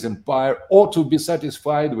Chinese empire or to be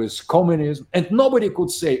satisfied with communism, and nobody could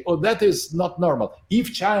say, oh, that is not normal.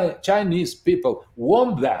 If Chinese people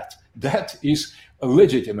want that, that is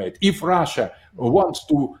legitimate. If Russia wants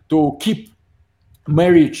to keep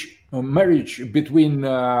marriage between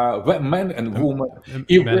men and women,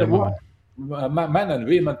 if we want men and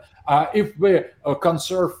women, if we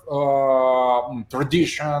conserve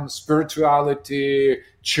tradition, spirituality,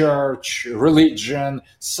 church, religion,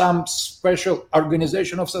 some special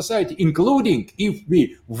organization of society, including if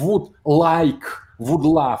we would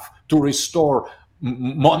love to restore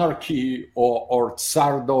monarchy or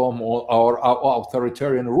tsardom or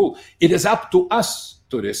authoritarian rule, it is up to us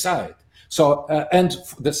to decide. So, and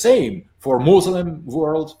the same for Muslim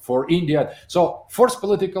world, for India. So fourth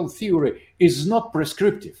political theory is not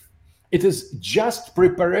prescriptive. It is just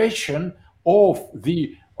preparation of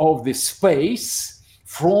the space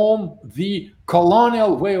from the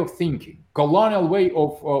colonial way of thinking. colonial way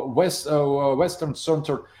of Western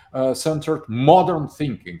centered modern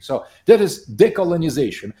thinking. So that is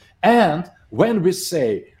decolonization. And when we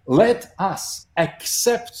say, let us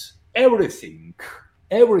accept everything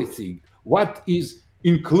what is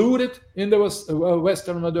included in the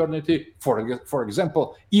Western modernity, for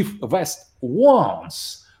example, if West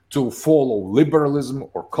wants to follow liberalism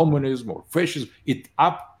or communism or fascism, it's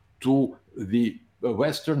up to the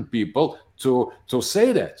Western people to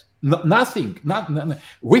say that. Nothing.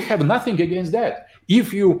 We have nothing against that.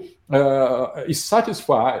 If you are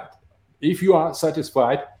satisfied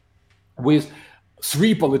with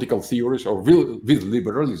three political theories or with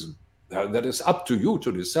liberalism, that is up to you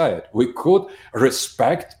to decide. We could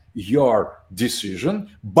respect your decision,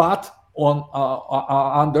 but on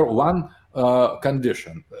under one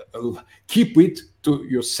condition: keep it to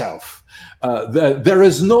yourself. There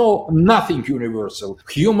is nothing universal.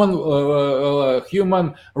 Human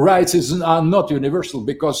rights are not universal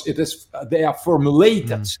because they are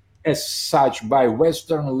formulated as such by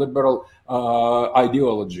Western liberal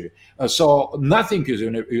ideology. So nothing is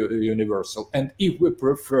universal. And if we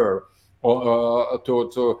prefer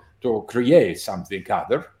to create something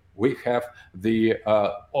other, we have the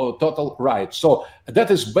total right. So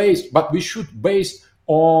that is based, but we should base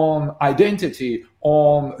on identity,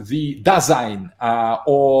 on the design,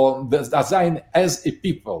 as a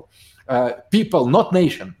people. People, not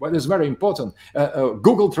nation. What is very important.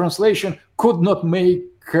 Google Translation could not make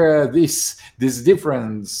this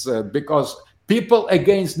difference because people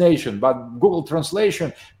against nation, but Google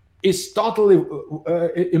Translation is totally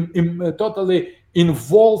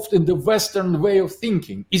involved in the Western way of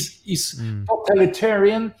thinking. Is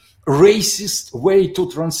totalitarian, racist way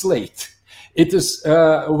to translate. It is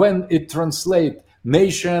when it translates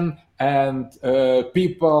nation and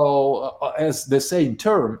people as the same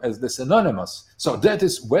term, as the synonymous. So that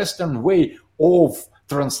is Western way of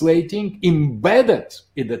translating embedded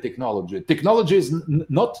in the technology. Technology is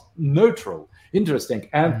not neutral. Interesting.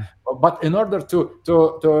 And but in order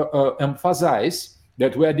to emphasize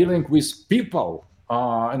that we are dealing with people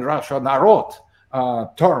in Russia, narod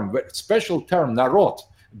term, special term, narod,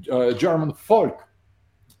 German folk.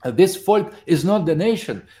 This folk is not the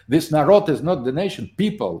nation. This narod is not the nation.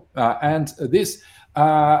 People, and this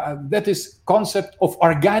that is concept of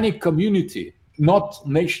organic community, not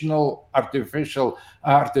national artificial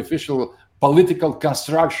political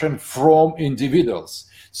construction from individuals.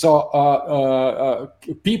 So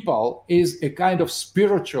people is a kind of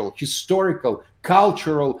spiritual, historical,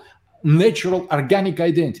 cultural, natural, organic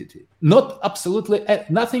identity. Not absolutely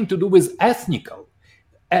nothing to do with ethnical.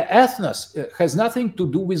 Ethnos has nothing to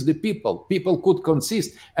do with the people. People could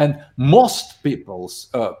consist, and most peoples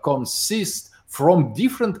consist from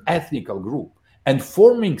different ethnical group and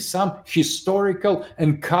forming some historical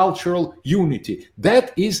and cultural unity.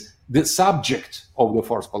 That is the subject of the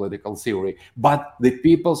force political theory, but the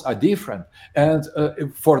peoples are different. And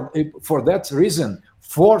for that reason,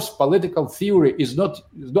 force political theory is not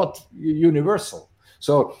universal.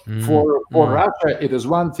 So for Russia, it is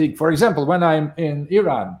one thing. For example, when I'm in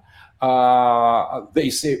Iran, they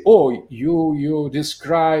say, "Oh, you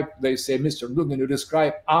describe." They say, "Mr. Dugin, you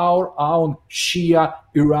describe our own Shia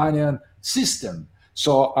Iranian system."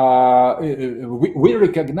 So we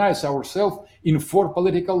recognize ourselves in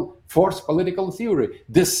force political theory.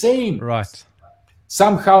 The same, right?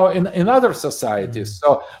 Somehow in other societies.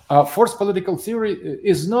 So force political theory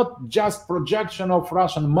is not just projection of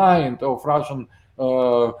Russian mind, of Russian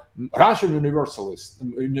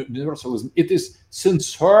universalism. It is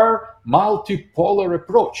sincere multipolar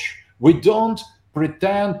approach. We don't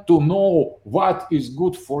pretend to know what is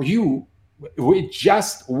good for you. We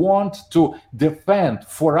just want to defend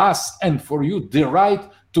for us and for you the right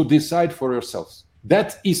to decide for yourselves.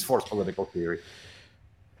 That is force political theory.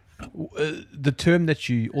 The term that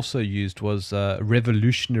you also used was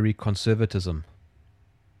revolutionary conservatism.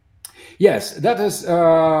 Yes, that is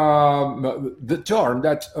the term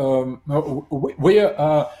that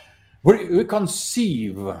we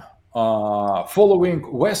conceive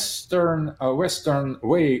following Western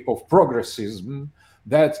way of progressism,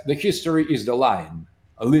 that the history is the line,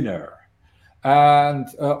 linear, and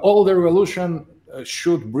all the revolution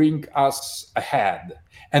should bring us ahead.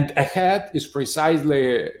 And ahead is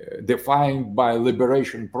precisely defined by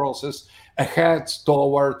liberation process. Ahead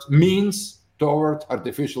toward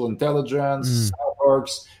artificial intelligence,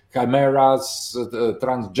 cyborgs, chimeras,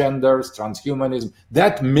 transgenders, transhumanism.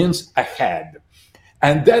 That means ahead.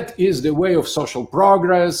 And that is the way of social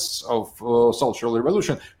progress, of social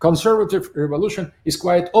revolution. Conservative revolution is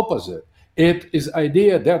quite opposite. It is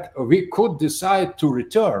idea that we could decide to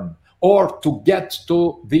return or to get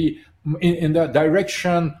to the in the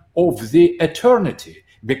direction of the eternity,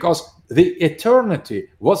 because the eternity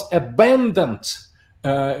was abandoned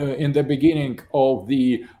in the beginning of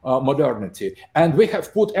the modernity, and we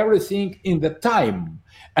have put everything in the time,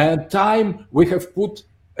 and time we have put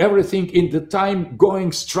everything in the time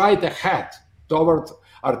going straight ahead toward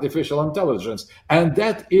artificial intelligence, and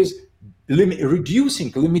that is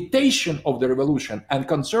reducing limitation of the revolution. And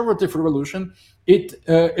conservative revolution, it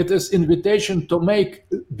is invitation to make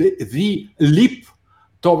the leap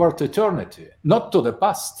toward eternity, not to the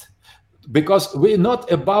past, because we're not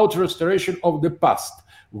about restoration of the past.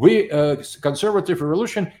 We conservative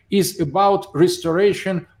revolution is about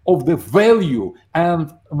restoration of the value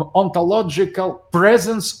and ontological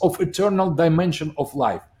presence of eternal dimension of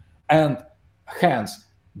life, and hence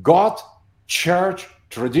God, church,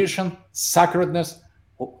 tradition, sacredness,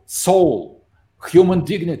 soul, human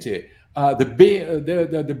dignity,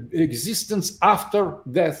 the existence after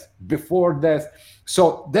death, before death.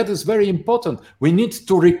 So that is very important. We need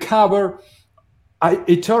to recover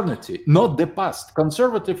eternity, not the past.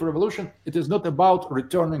 Conservative revolution, it is not about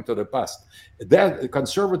returning to the past. That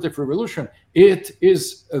conservative revolution, it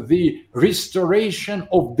is the restoration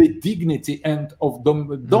of the dignity and of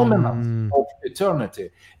the dominance of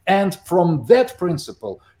eternity. And from that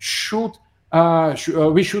principle,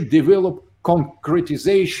 we should develop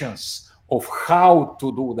concretizations of how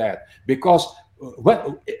to do that, because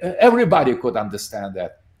everybody could understand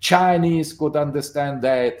that. Chinese could understand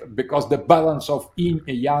that, because the balance of yin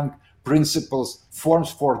and yang principles forms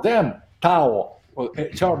for them Tao, or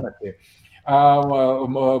eternity.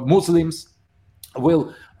 Muslims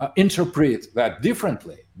will interpret that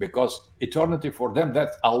differently, because eternity for them,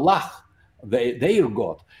 that's Allah, their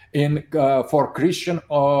God. For Christians,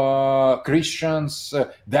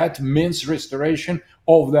 that means restoration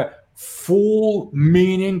of the full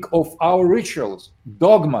meaning of our rituals,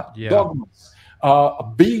 dogmas.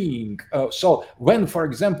 Being so when, for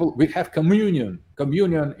example, we have communion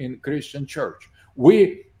in Christian church,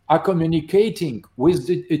 we are communicating with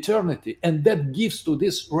the eternity, and that gives to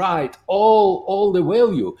this rite all the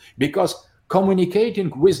value, because communicating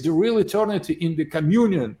with the real eternity in the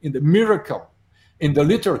communion, in the miracle, in the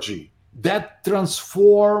liturgy, that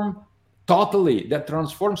transforms totally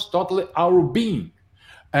our being.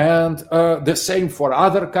 And the same for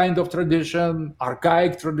other kind of tradition,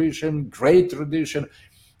 archaic tradition, great tradition.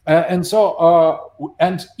 And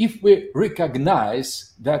if we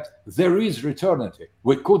recognize that there is eternity,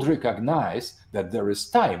 we could recognize that there is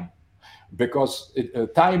time, because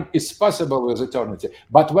time is possible with eternity.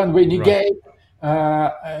 But when we negate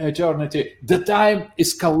eternity, the time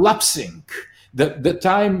is collapsing. The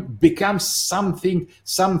time becomes something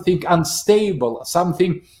unstable,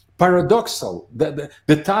 something paradoxal.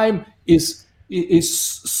 The time is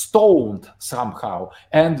stoned somehow,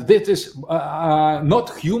 and this is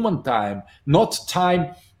not human time, not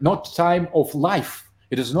time of life.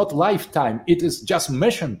 It is not lifetime. It is just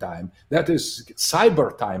machine time. That is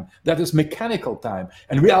cyber time. That is mechanical time,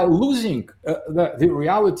 and we are losing the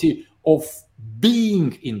reality of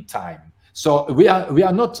being in time. So we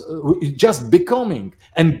are not just becoming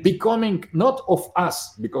not of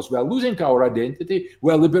us, because we are losing our identity.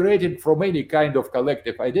 We are liberated from any kind of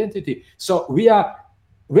collective identity. So we are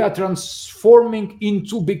transforming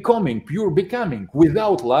into becoming, pure becoming,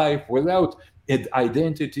 without life, without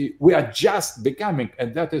identity. We are just becoming,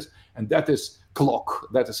 and that is clock,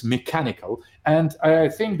 that is mechanical. And I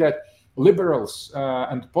think that liberals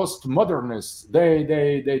and postmodernists,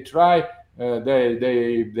 they try,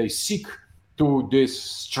 they seek to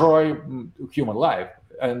destroy human life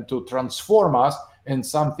and to transform us in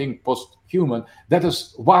something post-human. That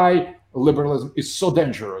is why liberalism is so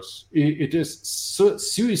dangerous. It is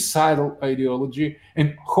suicidal ideology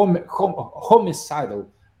and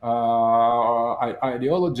homicidal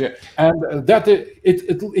ideology, and that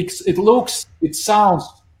it looks, it sounds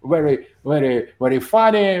very, very, very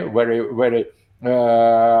funny, very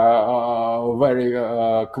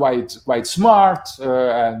quite smart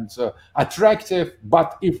and attractive.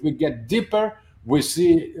 But if we get deeper, we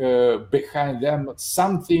see behind them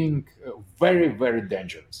something very, very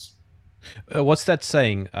dangerous. What's that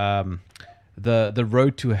saying? The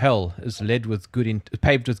road to hell is paved with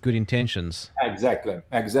good intentions. Exactly.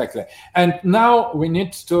 And now we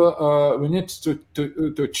need to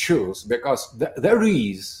choose, because there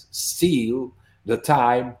is still the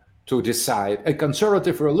time to decide. A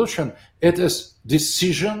conservative revolution, it is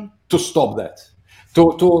decision to stop that,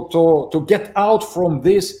 to get out from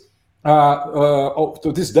this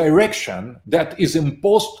to this direction that is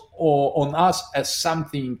imposed on us as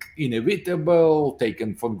something inevitable,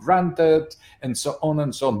 taken for granted, and so on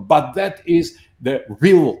and so on. But that is the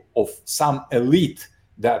will of some elite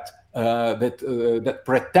that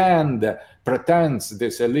pretends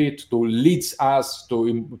this elite to lead us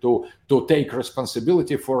to take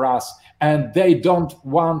responsibility for us, and they don't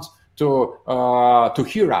want to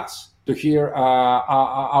hear us, to hear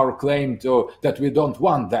our claim that we don't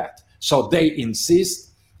want that. So they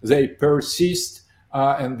insist, they persist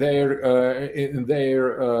in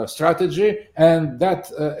their strategy, and that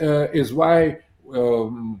is why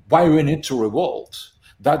we need to revolt.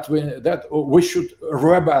 That we should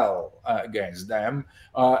rebel against them,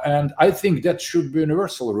 and I think that should be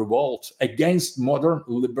universal revolt against modern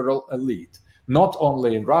liberal elite, not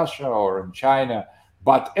only in Russia or in China,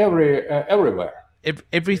 but everywhere.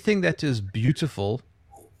 Everything that is beautiful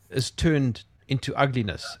is turned into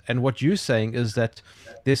ugliness, and what you're saying is that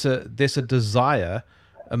there's a desire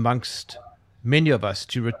amongst many of us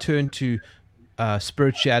to return to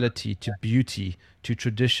spirituality, to beauty, to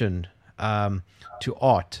tradition, to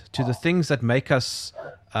art, to the things that make us,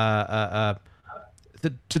 to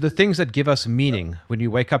the things that give us meaning when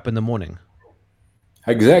you wake up in the morning.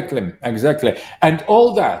 Exactly. And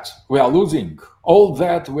all that we are losing,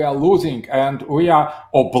 and we are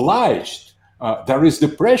obliged. There is the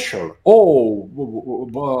pressure.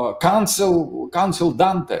 Cancel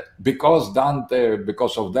Dante, because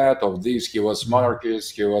of this, he was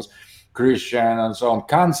monarchist, he was Christian, and so on.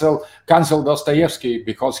 Cancel Dostoevsky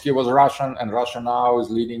because he was Russian, and Russia now is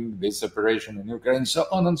leading this operation in Ukraine, so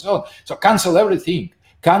on and so on. So cancel everything.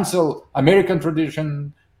 Cancel American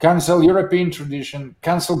tradition, cancel European tradition,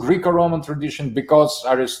 cancel Greco-Roman tradition, because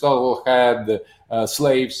Aristotle had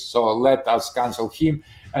slaves, so let us cancel him,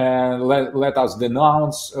 and let us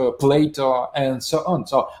denounce Plato, and so on.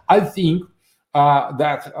 So I think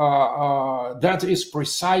that is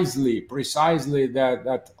precisely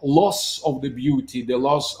that loss of the beauty, the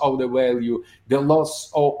loss of the value, the loss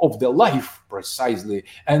of the life, precisely.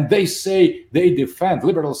 And liberals say they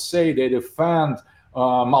defend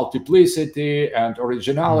multiplicity and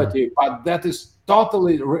originality, but that is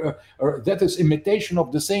totally that is imitation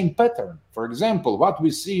of the same pattern. For example, what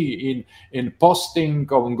we see in posting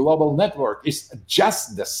on global network is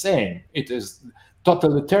just the same. It is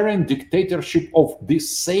totalitarian dictatorship of the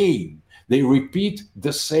same. They repeat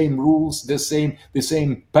the same rules, the same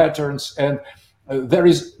patterns, and there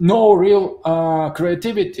is no real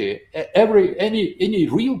creativity. Any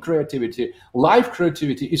real creativity, life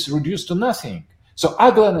creativity, is reduced to nothing. So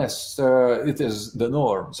ugliness, it is the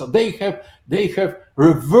norm. So they have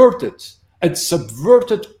reverted and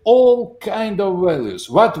subverted all kind of values.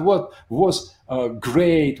 What was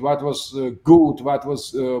great, what was good, what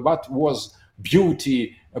was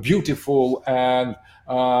beautiful, and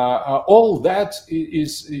all that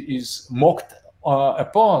is mocked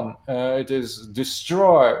upon. It is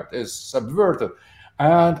destroyed, is subverted,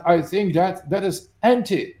 and I think that is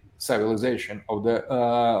anti-civilization of the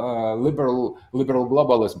liberal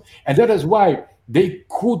globalism, and that is why they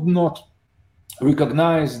could not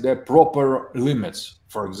recognize the proper limits.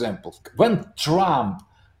 For example, when Trump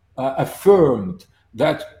affirmed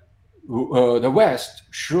that the West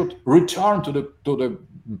should return to the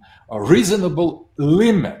reasonable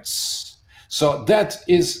limits. So that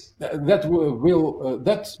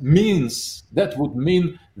would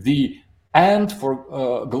mean the end for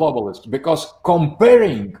globalists, because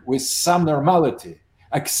comparing with some normality,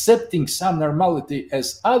 accepting some normality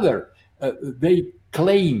as other, they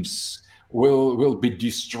claims will be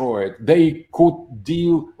destroyed. They could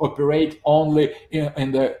operate only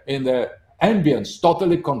in the ambience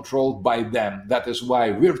totally controlled by them. That is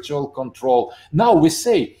why virtual control. Now we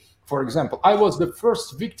say, for example, I was the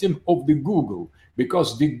first victim of the Google,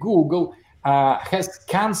 because the Google has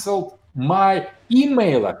canceled my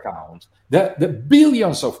email account. The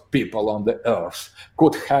billions of people on the earth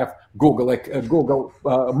could have Google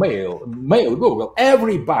Mail Google,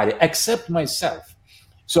 everybody except myself.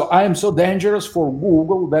 So I am so dangerous for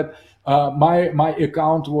Google that my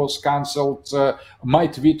account was cancelled, my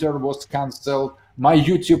Twitter was cancelled, my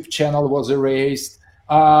YouTube channel was erased,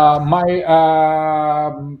 my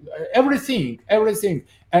everything,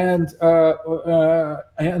 and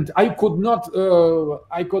I could not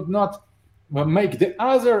make the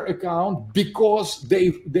other account because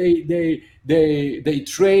they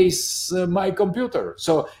trace my computer.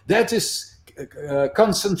 So that is a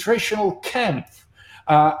concentrational camp.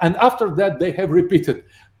 And after that, they have repeated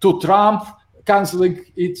to Trump canceling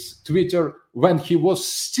its Twitter when he was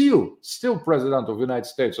still president of the United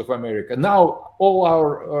States of America. Now all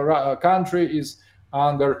our country is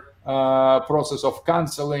under process of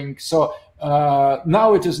canceling. So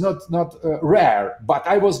now it is not rare, but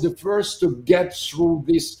I was the first to get through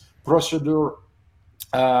this procedure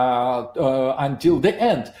until the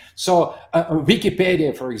end. So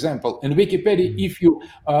Wikipedia, for example, in Wikipedia, if you,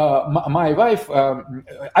 my wife,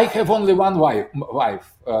 I have only one wife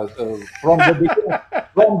from the beginning,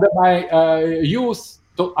 my youth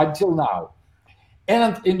until now.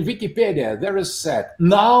 And in Wikipedia, there is said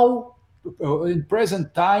now, in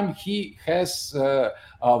present time, he has a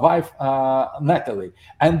wife, Natalie,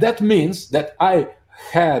 and that means that I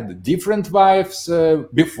had different wives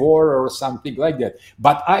before or something like that.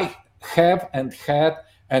 But I have and had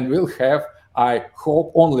and will have, I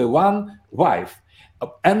hope, only one wife.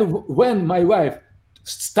 And when my wife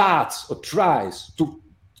starts or tries to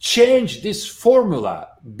change this formula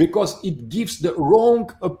because it gives the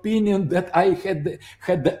wrong opinion that I had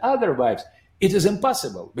the other wives, it is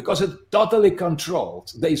impossible because it totally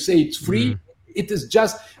controls. They say it's free. It is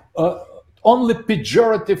just only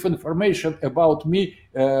pejorative information about me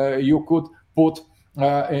you could put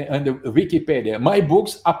in the Wikipedia. My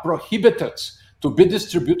books are prohibited to be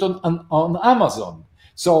distributed on Amazon.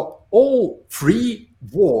 So all free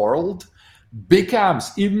world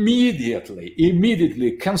becomes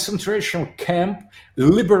immediately concentration camp,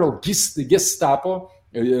 liberal Gestapo,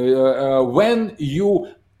 when you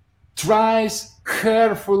tries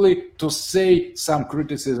carefully to say some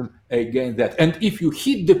criticism against that. And if you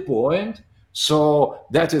hit the point, so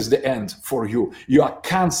that is the end for you. You are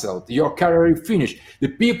cancelled. Your career is finished. The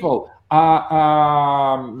people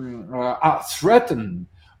are threatened.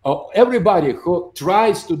 Everybody who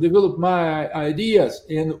tries to develop my ideas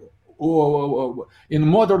in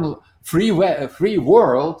modern free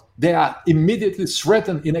world, they are immediately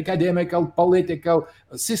threatened in academical political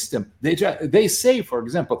system. They say, for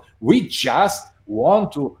example, we just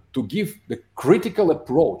want to give the critical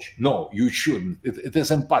approach. No, you shouldn't. It is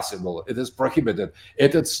impossible. It is prohibited.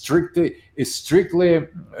 It is strictly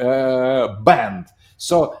banned.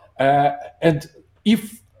 So and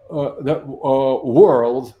if the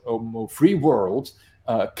world, free world,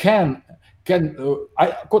 can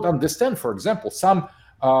I could understand, for example, some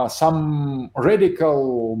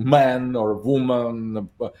radical man or woman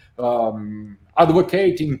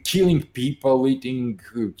advocating killing people, eating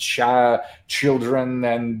children,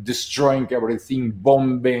 and destroying everything,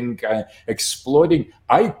 bombing, exploding.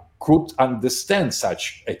 I could understand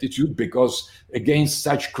such attitude because against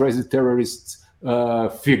such crazy terrorists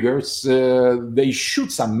figures, they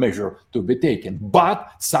should some measure to be taken.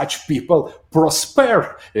 But such people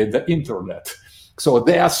prosper in the internet. So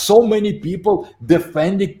there are so many people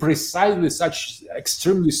defending precisely such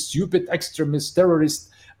extremely stupid extremist terrorist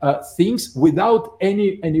things without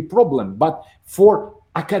any problem. But for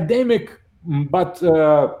academic,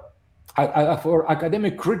 for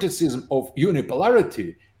academic criticism of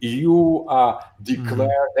unipolarity, you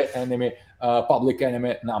declare the enemy, public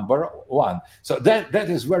enemy number one. So that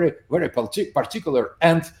is very particular.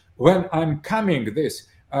 And when I'm coming this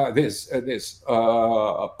path,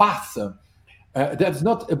 that's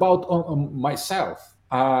not about myself.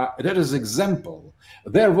 That is example.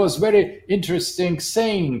 There was very interesting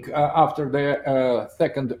saying after the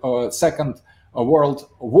Second World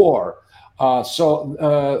War.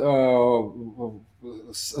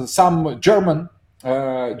 Some German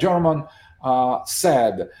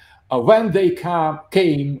said, when they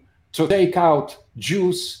came to take out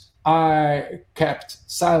Jews, I kept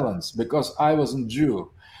silence because I wasn't Jew.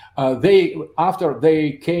 After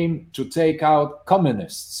they came to take out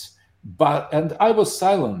communists, and I was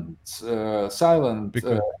silent because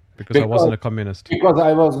I wasn't a communist. Because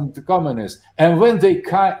I wasn't a communist. And when they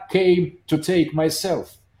came to take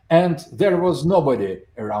myself, and there was nobody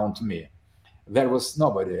around me. There was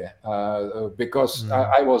nobody because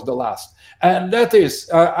I was the last. And that is,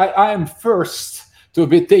 I am first to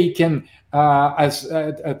be taken as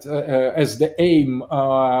the aim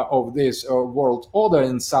of this world order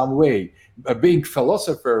in some way. Being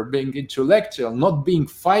philosopher, being intellectual, not being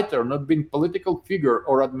fighter, not being political figure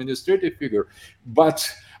or administrative figure, but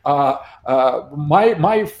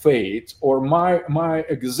my fate or my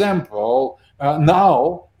example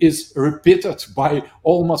now is repeated by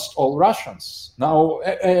almost all Russians. Now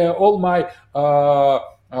all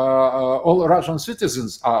Russian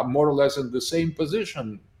citizens are more or less in the same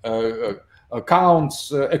position.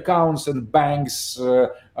 Accounts and banks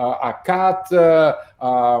are cut,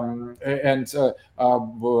 and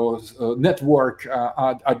network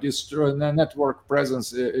are destroyed. Network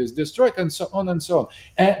presence is destroyed, and so on and so on.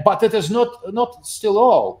 But it is not still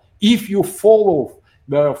all. If you follow,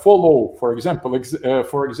 for example,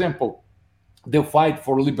 the fight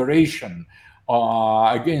for liberation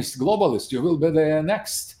against globalists, you will be the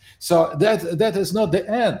next. So that is not the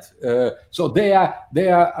end. So they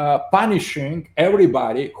are punishing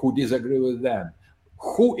everybody who disagree with them,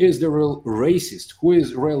 who is the real racist, who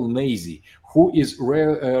is real Nazi, who is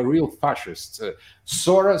real fascist.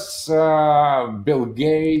 Soros, Bill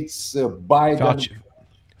Gates, Biden.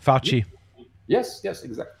 Fauci. Yes,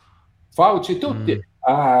 exactly. Fauci, tutti,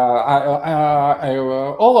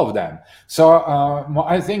 all of them. So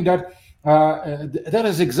I think that that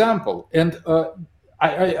is example, and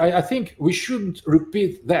I think we shouldn't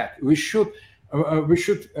repeat that. We should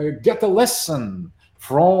get a lesson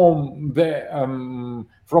from the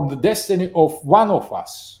destiny of one of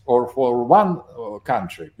us or for one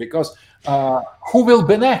country, because who will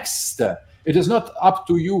be next? It is not up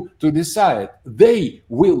to you to decide. They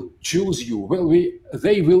will choose you.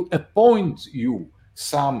 They will appoint you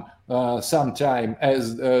sometime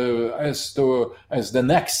as the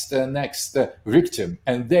next victim,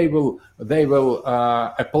 and they will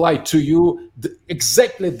apply to you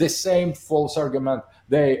exactly the same false argument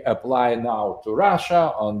they apply now to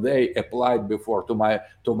Russia, and they applied before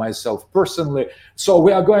to myself personally. So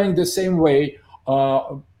we are going the same way,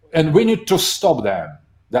 and we need to stop them.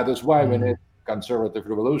 That is why we need conservative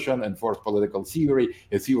revolution and fourth political theory,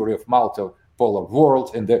 a theory of multipolar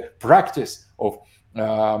world, and the practice of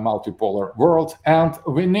multipolar world. And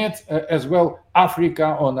we need as well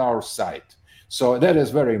Africa on our side. So that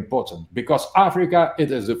is very important, because Africa,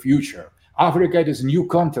 it is the future. Africa, it is new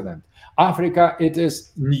continent. Africa, it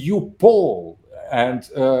is new pole. And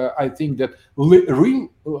I think that real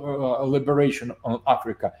liberation on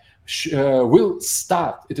Africa will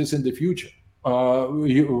start. It is in the future.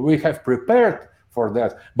 We have prepared for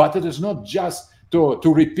that, but it is not just to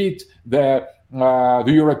repeat the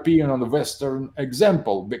European and the Western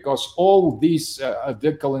example, because all this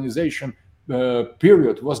decolonization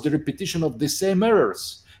period was the repetition of the same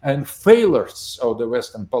errors and failures of the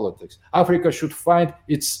Western politics. Africa should find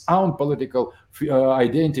its own political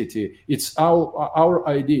identity. It's our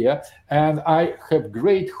idea, and I have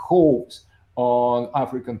great hopes on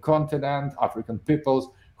African continent, African peoples,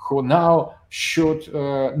 who now should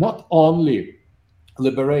not only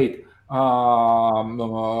liberate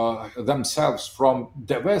themselves from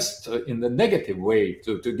the West in the negative way,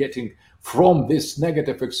 to getting from this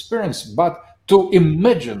negative experience, but to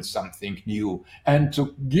imagine something new and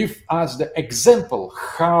to give us the example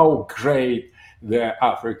how great the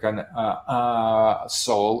African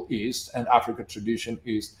soul is and African tradition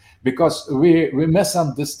is, because we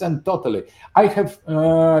misunderstand totally. I have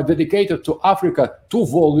dedicated to Africa 2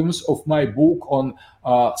 volumes of my book on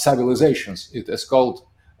civilizations. It is called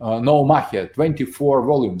No Mahia, 24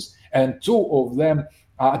 volumes, and 2 of them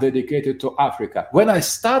are dedicated to Africa. When I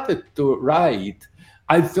started to write,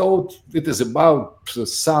 I thought it is about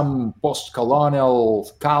some post-colonial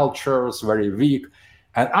cultures, very weak,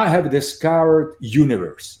 and I have discovered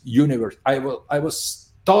universe. I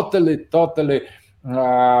was totally.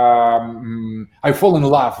 I fall in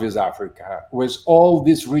love with Africa, with all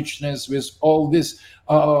this richness, with all this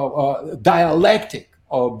dialectic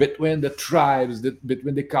between the tribes,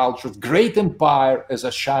 between the cultures. Great empire as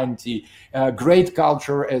Ashanti, great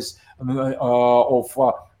culture as of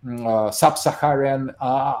sub-Saharan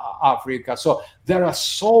Africa. So there are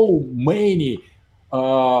so many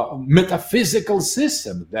metaphysical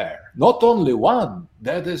systems there. Not only one.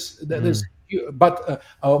 That is. But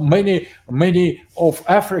many of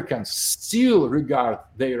Africans still regard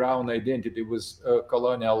their own identity with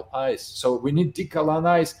colonial eyes. So we need to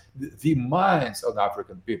decolonize the minds of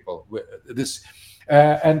African people. This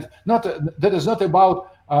and not that is not about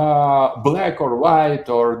black or white,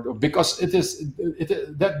 or because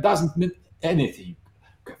that doesn't mean anything.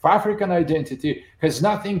 African identity has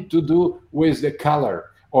nothing to do with the color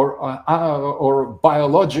or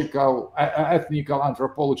biological ethnical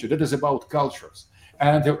anthropology. That is about cultures,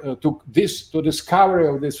 and to discovery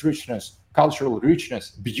of this richness, cultural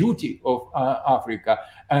richness, beauty of Africa,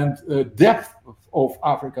 and depth of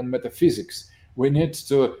African metaphysics. We need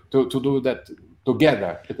to do that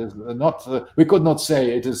together. It is not. We could not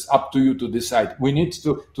say it is up to you to decide. We need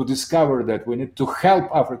to discover that. We need to help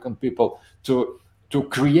African people to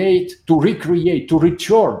create, to recreate, to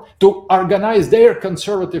return, to organize their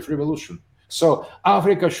conservative revolution. So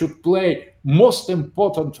Africa should play most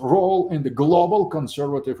important role in the global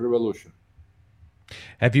conservative revolution.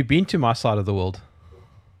 Have you been to my side of the world?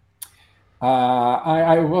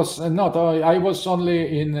 I was not. I was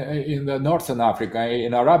only in the Northern Africa,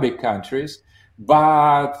 in Arabic countries.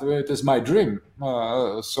 But it is my dream.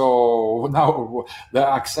 So now the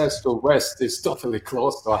access to West is totally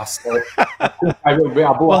closed to us. So I will be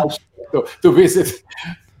obliged to visit.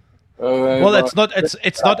 Well, it's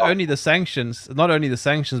not only the sanctions,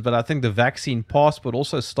 but I think the vaccine passport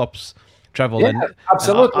also stops travel. Yeah, and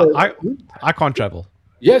absolutely. I can't travel.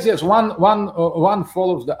 Yes. One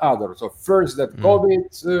follows the other. So first that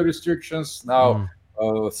COVID restrictions, now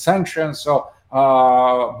sanctions. So,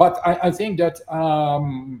 but I think that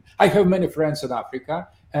I have many friends in Africa,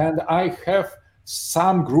 and I have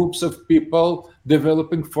some groups of people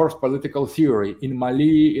developing forced political theory in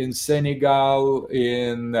Mali, in Senegal,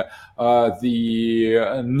 in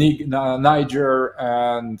Niger,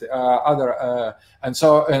 and other, and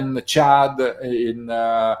so in Chad, in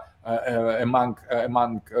among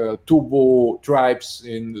Tubu tribes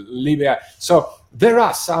in Libya. So there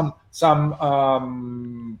are some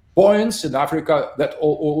points in Africa that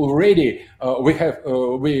already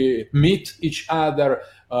we meet each other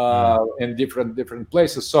in different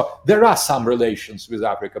places. So there are some relations with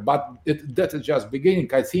Africa, but that is just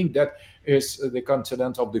beginning. I think that is the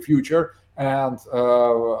continent of the future, and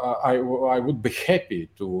I would be happy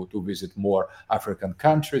to visit more African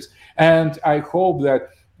countries, and I hope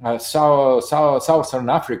that Southern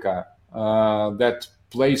Africa that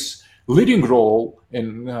plays leading role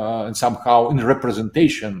in somehow in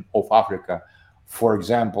representation of Africa, for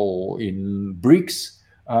example, in BRICS,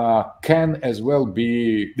 can as well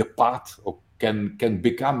be the part of, can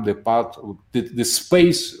become the part of the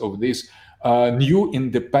space of this new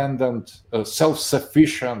independent,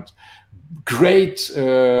 self-sufficient, great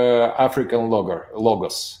African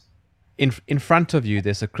logos. In front of you,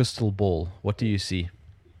 there's a crystal ball. What do you see?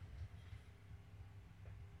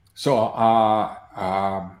 So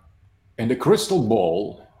in the crystal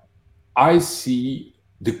ball, I see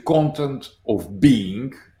the content of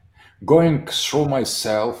being going through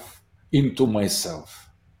myself into myself.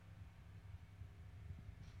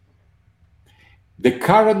 The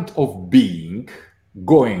current of being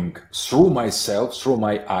going through myself, through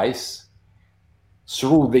my eyes,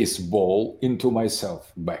 through this ball into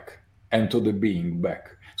myself back, and to the being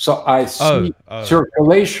back. So I see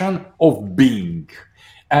circulation of being.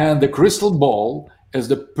 And the crystal ball is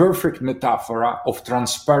the perfect metaphor of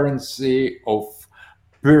transparency, of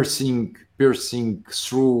piercing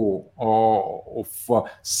through of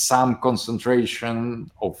some concentration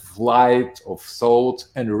of light, of thought,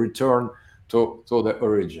 and return to the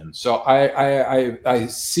origin. So I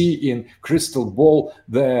see in crystal ball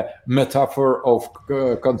the metaphor of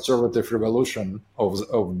conservative revolution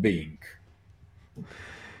of being.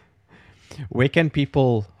 Where can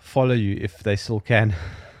people follow you if they still can?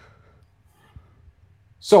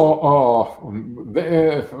 So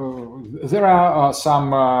there are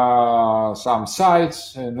some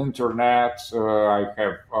sites and internet. I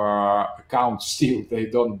have accounts still. They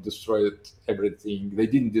don't destroy everything. They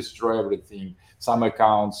didn't destroy everything. Some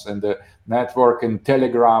accounts and the network in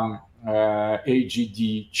Telegram,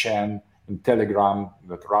 AGD Chen in Telegram,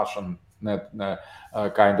 that Russian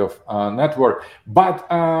kind of network. But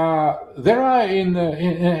there are in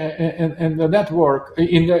the network,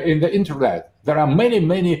 in the internet, there are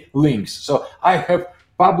many links. So I have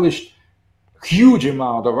published huge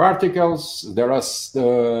amount of articles. There are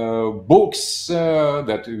books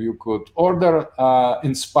that you could order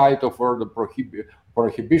in spite of all the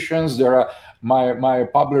prohibitions. There are my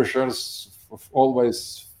publishers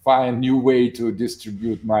always find new way to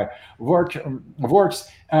distribute my works.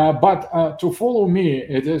 But to follow me,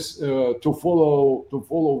 it is to follow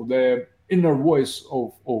the inner voice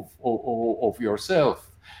of yourself.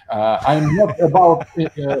 I'm not about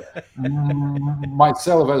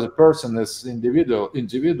myself as a person, as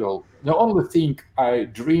individual. The only thing I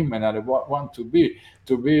dream and I want to be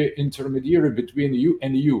intermediary between you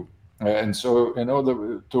and you. And so, in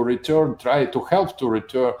order to return, try to help to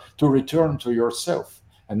return to yourself.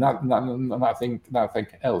 And nothing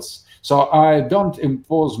else. So I don't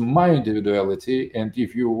impose my individuality. And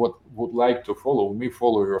if you would like to follow me,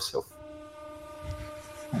 follow yourself.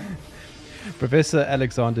 Professor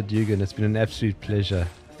Alexander Dugin, it's been an absolute pleasure.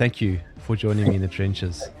 Thank you for joining me in the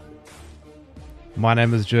trenches. My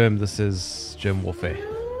name is Germ. This is Germ Warfare,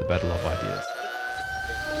 the battle of ideas.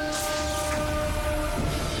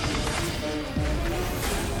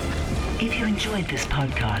 If you enjoyed this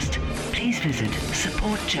podcast, please visit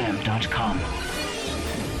supportgerm.com.